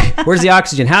 okay, where's the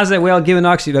oxygen? How's that whale giving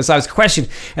oxygen? So I was questioned,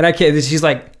 and she's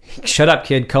like, "Shut up,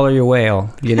 kid, color your whale,"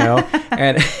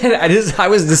 And I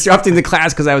was disrupting the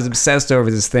class because I was obsessed over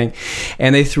this thing,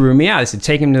 and they threw me out. They said,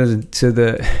 "Take him to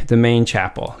the main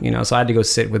chapel," So I had to go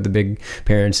sit with the big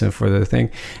parents for the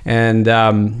thing, and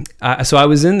so I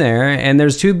was in there, and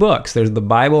there's 2 books. There's the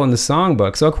Bible and the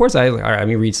songbook. So of course let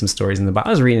me read some stories in the Bible.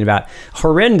 I was reading about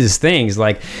horrendous things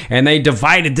and they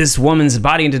divided this woman's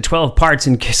body into 12 parts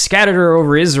and scattered her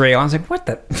over Israel. I was like, what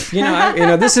the,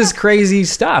 this is crazy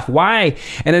stuff. Why?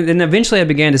 And then eventually I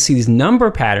began to see these number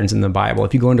patterns in the Bible.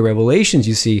 If you go into Revelations,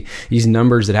 you see these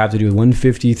numbers that have to do with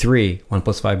 153. 1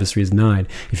 plus 5 plus 3 is 9.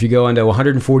 If you go into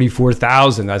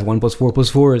 144,000, that's 1 plus 4 plus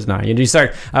 4 is 9.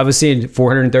 I was seeing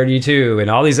 432 and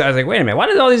all these. I was like, wait a minute, why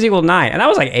does all these equal 9? And I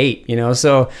was like 8,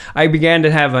 So I began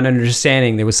to have an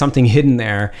understanding there was something hidden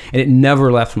there, and it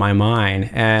never left my mind.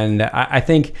 And I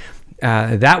think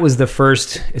that was the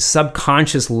first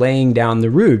subconscious laying down the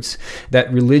roots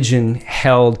that religion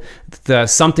held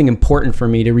something important for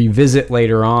me to revisit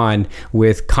later on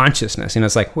with consciousness.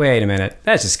 It's like, wait a minute,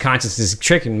 that's just consciousness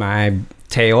tricking my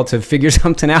tail to figure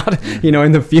something out,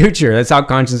 in the future. That's how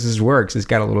consciousness works. It's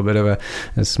got a little bit of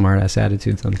a smart-ass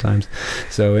attitude sometimes.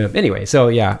 So anyway, so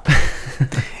yeah.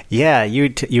 Yeah,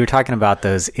 you were talking about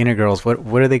those integrals.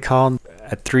 What are they called?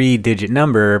 A 3-digit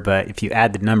number, but if you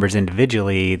add the numbers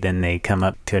individually, then they come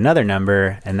up to another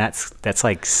number, and that's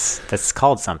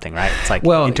called something, right? It's like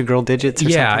integral digits or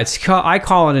something? I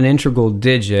call it an integral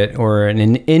digit or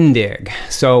an indig.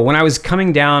 So when I was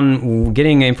coming down,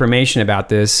 getting information about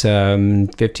this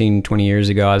 15, 20 years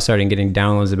ago, I was starting getting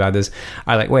downloads about this.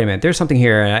 I was like, wait a minute, there's something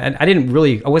here. And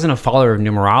I wasn't a follower of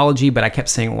numerology, but I kept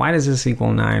saying, why does this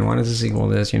equal 9? Why does this equal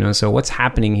this? So what's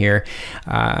happening here?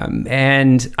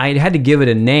 And I had to give it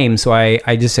a name, so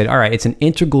I just said, all right, it's an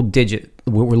integral digit.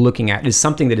 What we're looking at is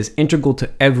something that is integral to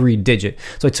every digit.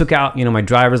 So I took out my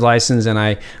driver's license, and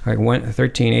I went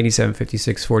 13, 87,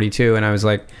 56, 42, and I was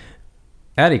like,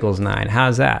 that equals 9.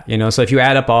 How's that? So if you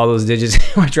add up all those digits,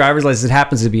 my driver's license, it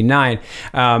happens to be 9.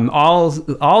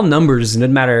 All numbers, no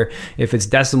matter if it's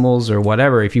decimals or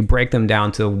whatever, if you break them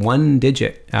down to one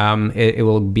digit, it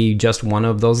will be just one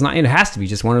of those 9. It has to be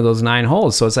just one of those 9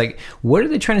 holes. So it's like, what are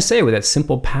they trying to say with that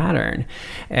simple pattern?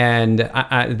 And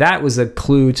that was a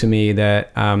clue to me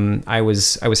that I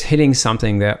was hitting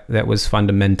something that was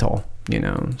fundamental.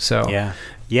 So yeah.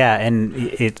 Yeah, and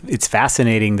it's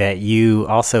fascinating that you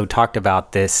also talked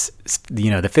about this, the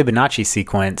Fibonacci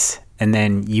sequence, and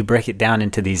then you break it down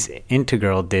into these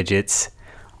integral digits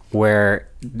where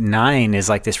 9 is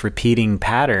like this repeating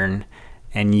pattern,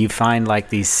 and you find like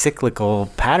these cyclical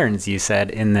patterns, you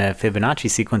said, in the Fibonacci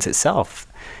sequence itself.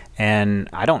 And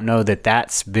I don't know that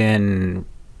that's been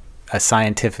a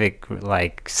scientific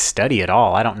study at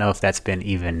all. I don't know if that's been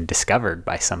even discovered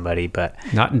by somebody, but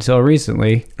not until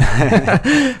recently.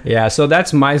 Yeah, so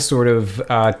that's my sort of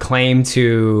claim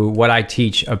to what I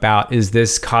teach about is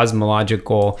this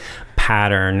cosmological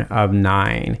pattern of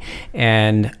 9.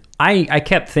 And I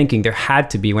kept thinking there had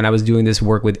to be, when I was doing this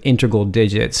work with integral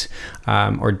digits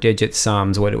or digit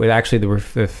sums, what actually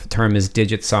the term is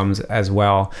digit sums as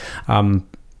well.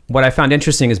 What I found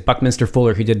interesting is Buckminster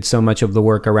Fuller, who did so much of the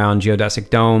work around geodesic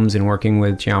domes and working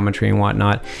with geometry and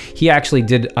whatnot. He actually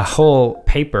did a whole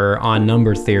paper on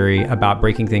number theory about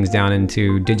breaking things down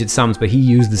into digit sums, but he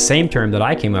used the same term that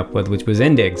I came up with, which was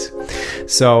indigs.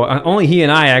 So only he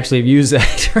and I actually have used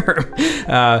that term.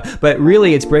 But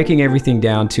really, it's breaking everything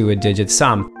down to a digit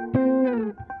sum.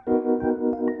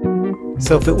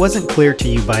 So if it wasn't clear to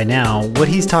you by now, what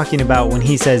he's talking about when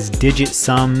he says digit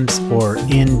sums or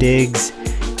indigs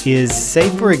is, say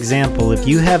for example, if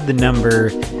you have the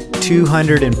number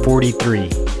 243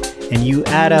 and you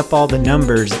add up all the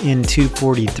numbers in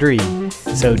 243,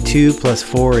 so 2 plus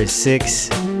 4 is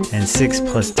 6 and 6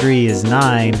 plus 3 is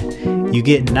 9, you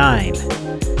get 9.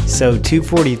 So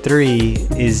 243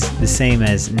 is the same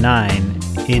as 9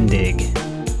 indig.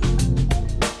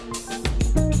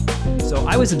 So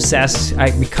I was obsessed,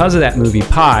 because of that movie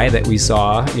Pi that we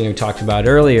saw, talked about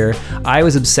earlier, I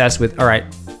was obsessed with, all right,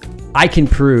 I can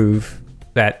prove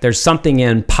that there's something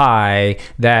in pi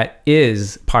that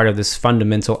is part of this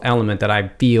fundamental element that I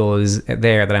feel is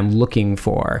there that I'm looking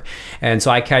for. And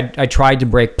so I tried to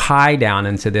break pi down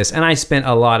into this, and I spent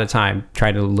a lot of time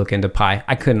trying to look into pi.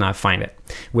 I could not find it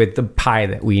with the pi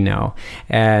that we know.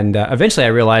 And eventually I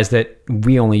realized that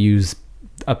we only use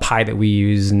a pi that we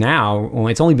use now. Well,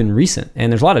 it's only been recent,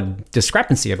 and there's a lot of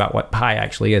discrepancy about what pi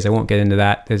actually is. I won't get into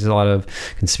that. There's a lot of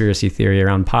conspiracy theory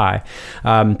around pi.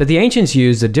 But the ancients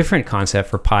used a different concept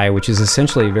for pi, which is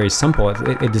essentially very simple.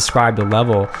 It described a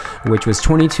level which was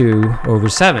 22 over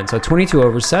 7. So 22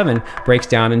 over 7 breaks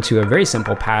down into a very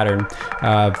simple pattern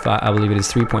of, I believe it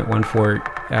is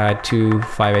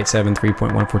 3.142,587,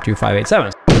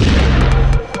 3.142,587.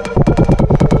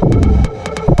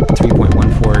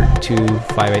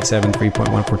 3.142,587,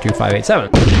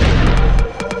 3.142,587.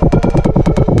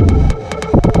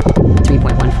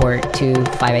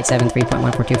 3.142,587,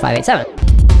 3.142,587.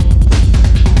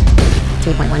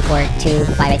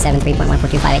 3.142,587,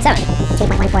 3.142,587.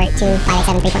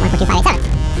 3.142,587,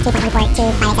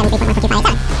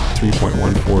 3.142,587.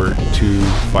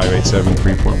 3.142,587,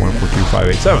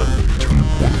 3.142,587.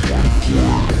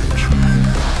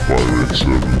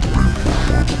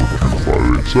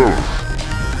 3.142,587.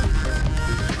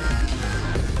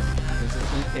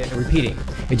 Repeating.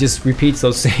 It just repeats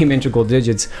those same integral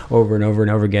digits over and over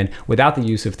and over again without the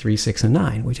use of 3, 6, and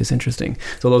 9, which is interesting.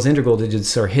 So those integral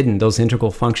digits are hidden, those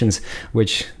integral functions,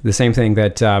 which the same thing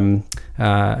that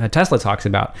Tesla talks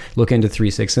about, look into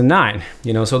 3, 6, and 9.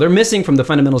 So they're missing from the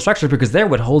fundamental structure because they're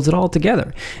what holds it all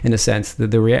together, in a sense, the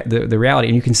reality.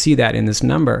 And you can see that in this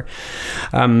number.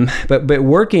 But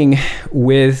working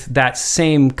with that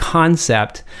same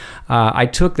concept, I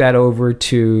took that over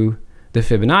to the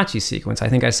Fibonacci sequence. I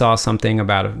think I saw something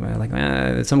about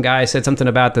some guy said something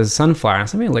about the sunflower. I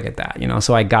said, let me look at that.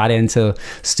 So I got into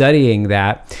studying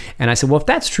that, and I said, well, if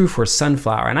that's true for a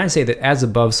sunflower, and I say that as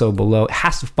above, so below, it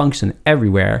has to function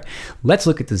everywhere. Let's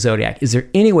look at the zodiac. Is there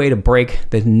any way to break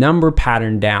the number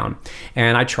pattern down?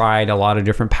 And I tried a lot of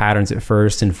different patterns at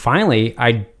first, and finally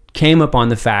I came upon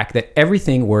the fact that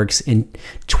everything works in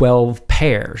 12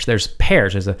 pairs. There's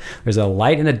pairs. There's a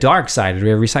light and a dark side of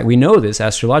every side. We know this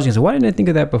astrologically. So why didn't I think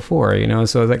of that before?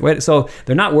 So it's like, so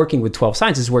they're not working with 12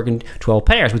 signs. It's working 12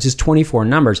 pairs, which is 24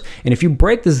 numbers. And if you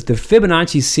break the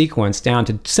Fibonacci sequence down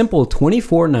to simple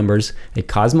 24 numbers, a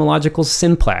cosmological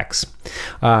simplex,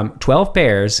 12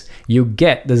 pairs, you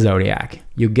get the zodiac.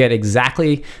 You get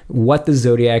exactly what the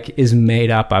zodiac is made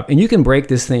up of. And you can break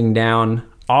this thing down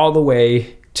all the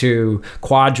way to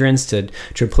quadrants, to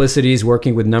triplicities,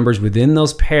 working with numbers within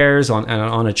those pairs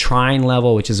on a trine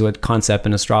level, which is what concept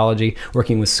in astrology,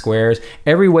 working with squares.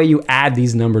 Every way you add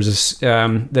these numbers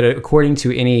that are according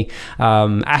to any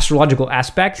astrological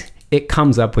aspect, it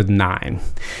comes up with 9.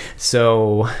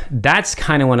 So that's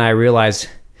kind of when I realized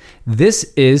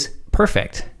this is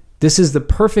perfect. This is the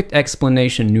perfect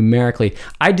explanation numerically.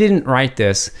 I didn't write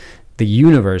this. The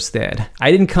universe did. I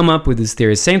didn't come up with this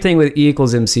theory. Same thing with E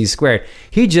equals MC squared.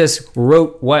 He just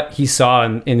wrote what he saw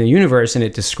in the universe, and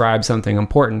it describes something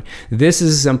important. This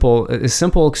is a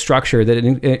simple structure that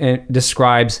it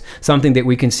describes something that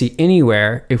we can see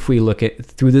anywhere if we look at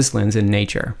through this lens in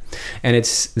nature. And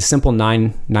it's the simple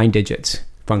nine digits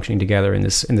functioning together in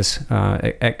this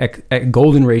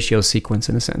golden ratio sequence,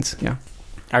 in a sense. Yeah.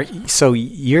 So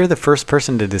you're the first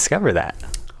person to discover that.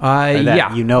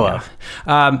 Of.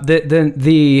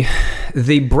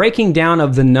 The breaking down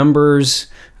of the numbers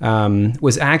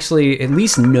was actually at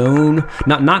least known,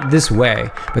 not this way,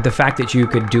 but the fact that you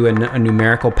could do a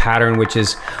numerical pattern, which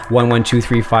is 1 1 2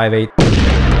 3 5 8.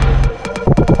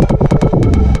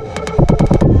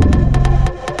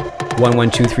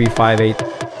 112358.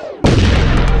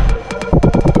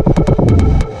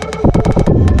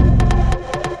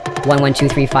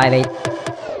 112358.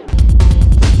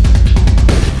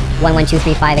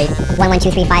 112358.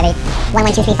 112358.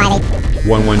 112358.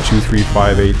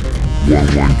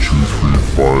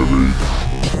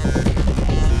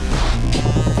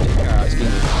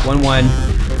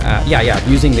 112358.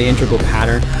 Using the integral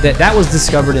pattern. That was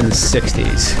discovered in the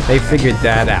 60s. They figured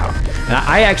that out. And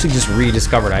I actually just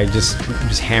rediscovered it. I just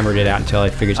hammered it out until I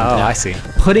figured something out. I see.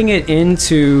 Putting it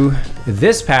into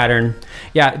this pattern,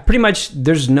 pretty much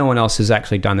there's no one else who's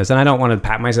actually done this. And I don't want to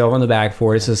pat myself on the back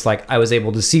for it. It's just like I was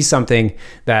able to see something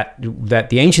that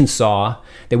the ancients saw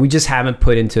that we just haven't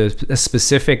put into a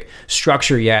specific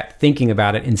structure yet, thinking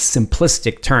about it in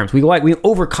simplistic terms. We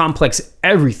overcomplex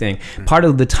everything. Part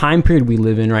of the time period we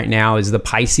live in right now is the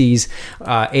Pisces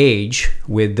age,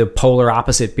 with the polar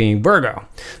opposite being Virgo.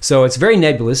 So it's very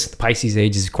nebulous. The Pisces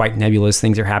age is quite nebulous.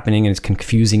 Things are happening and it's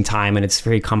confusing time and it's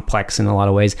very complex in a lot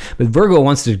of ways. But Virgo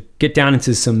wants to get down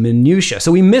into some minutia.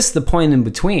 So we miss the point in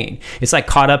between. It's like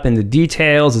caught up in the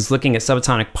details. It's looking at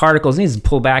subatomic particles. It needs to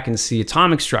pull back and see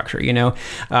atomic structure,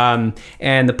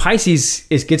 and the Pisces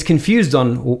gets confused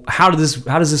on how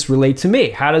does this relate to me?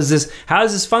 How does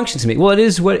this function to me? Well, it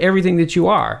is everything that you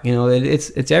are.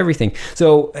 It's everything.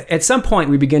 So at some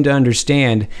point we begin to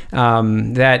understand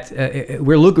that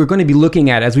we're going to be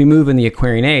looking at, as we move in the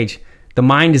Aquarian age, the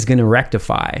mind is going to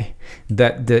rectify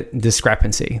the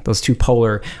discrepancy, those two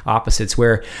polar opposites,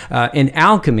 where in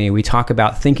alchemy we talk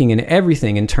about thinking in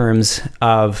everything in terms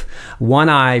of one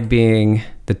eye being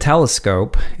the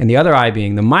telescope and the other eye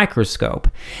being the microscope,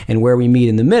 and where we meet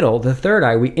in the middle, the third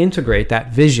eye, we integrate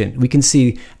that vision. We can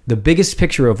see the biggest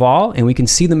picture of all, and we can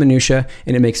see the minutia,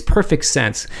 and it makes perfect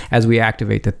sense as we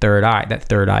activate the third eye, that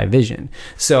third eye vision.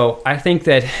 So I think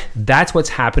that's what's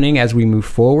happening as we move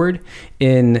forward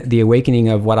in the awakening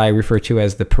of what I refer to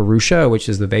as the Purusha, which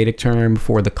is the Vedic term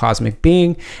for the cosmic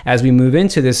being. As we move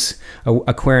into this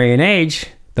Aquarian age,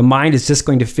 the mind is just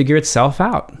going to figure itself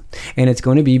out. And it's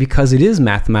going to be because it is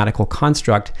mathematical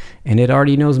construct, and it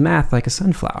already knows math like a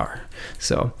sunflower.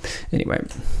 So anyway.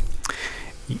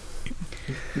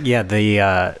 Yeah,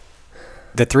 the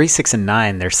 3, 6, and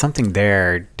 9, there's something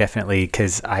there definitely,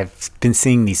 because I've been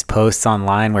seeing these posts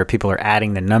online where people are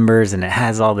adding the numbers and it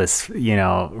has all this,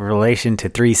 relation to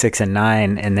 3, 6, and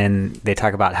 9. And then they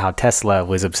talk about how Tesla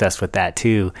was obsessed with that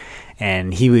too.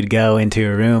 And he would go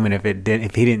into a room, and if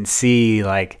he didn't see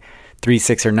like 3,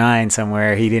 6, or 9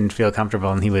 somewhere, he didn't feel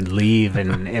comfortable and he would leave.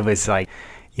 And it was like,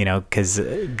 because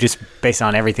just based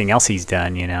on everything else he's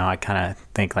done, I kind of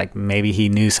think like maybe he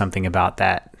knew something about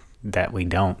that we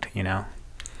don't,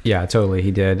 Yeah, totally.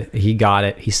 He did. He got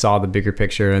it. He saw the bigger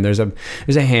picture, and there's a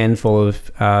handful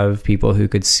of people who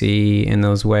could see in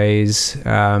those ways.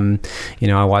 I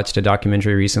watched a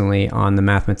documentary recently on the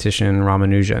mathematician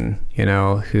Ramanujan.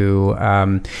 Who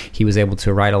he was able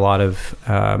to write a lot of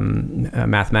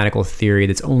mathematical theory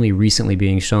that's only recently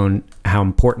being shown how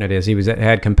important it is. He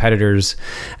had competitors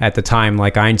at the time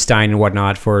like Einstein and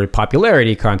whatnot for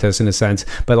popularity contests in a sense,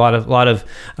 but a lot of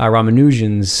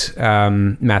Ramanujan's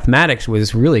mathematics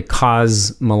was really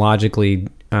cosmologically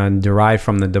derived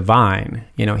from the divine.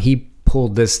 He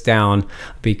pulled this down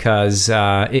because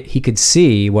he could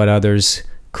see what others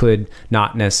could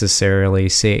not necessarily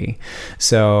see.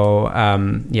 So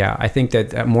I think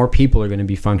that more people are going to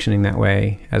be functioning that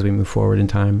way as we move forward in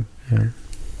time. Yeah.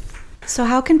 So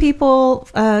how can people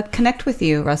connect with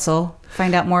you, Russell?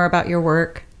 Find out more about your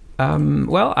work?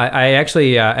 Well, I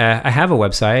actually I have a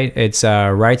website. It's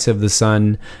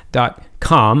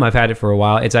rightsofthesun.com. I've had it for a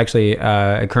while. It's actually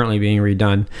currently being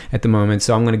redone at the moment.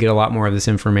 So I'm going to get a lot more of this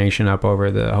information up over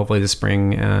hopefully the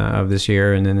spring of this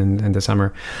year and then in the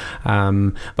summer.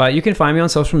 But you can find me on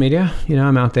social media.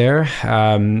 I'm out there.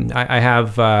 I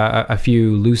have a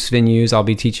few loose venues. I'll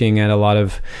be teaching at a lot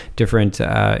of different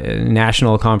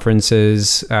national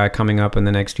conferences coming up in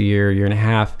the next year and a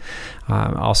half.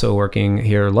 Also working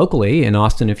here locally in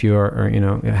Austin. If you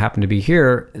happen to be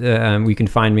here, we can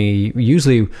find me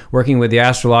usually working with the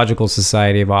Astrological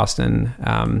Society of Austin.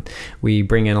 We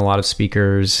bring in a lot of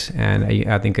speakers, and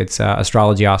I think it's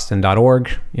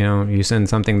astrologyaustin.org. You send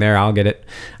something there, I'll get it.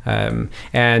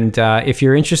 And if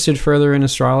you're interested further in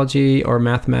astrology or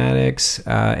mathematics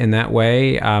in that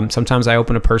way, sometimes I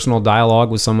open a personal dialogue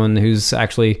with someone who's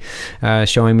actually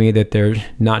showing me that they're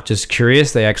not just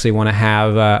curious, they actually want to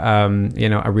have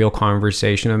a real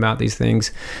conversation about these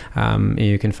things.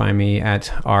 You can find me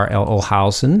at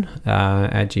rlolhausen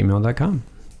at gmail.com.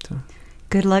 So.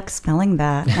 Good luck spelling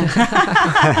that.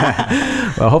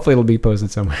 Well, hopefully it'll be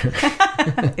posted somewhere.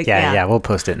 Yeah, we'll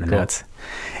post it in the notes.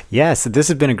 Yeah, so this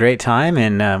has been a great time,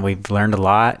 and we've learned a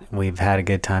lot. We've had a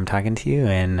good time talking to you,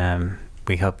 and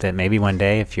we hope that maybe one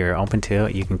day, if you're open to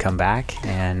it, you can come back,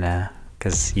 and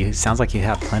because it sounds like you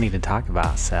have plenty to talk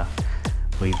about, so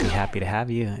we'd be happy to have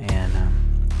you, and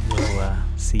we'll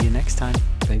see you next time.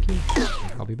 Thank you.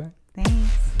 I'll be back. Thanks.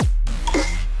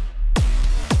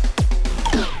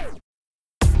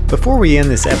 Before we end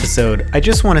this episode, I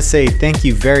just want to say thank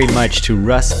you very much to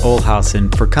Russ Olhausen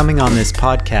for coming on this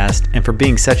podcast and for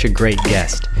being such a great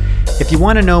guest. If you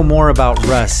want to know more about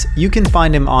Russ, you can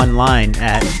find him online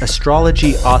at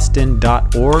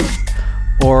astrologyaustin.org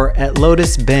or at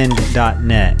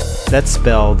lotusbend.net. That's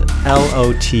spelled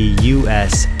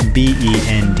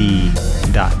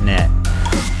LOTUSBEND.net.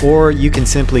 Or you can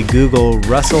simply Google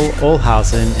Russell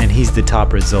Olhausen and he's the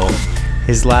top result.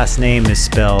 His last name is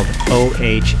spelled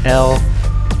OHLHAUSEN.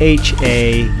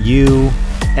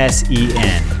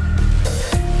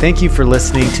 Thank you for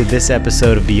listening to this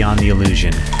episode of Beyond the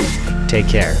Illusion. Take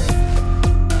care.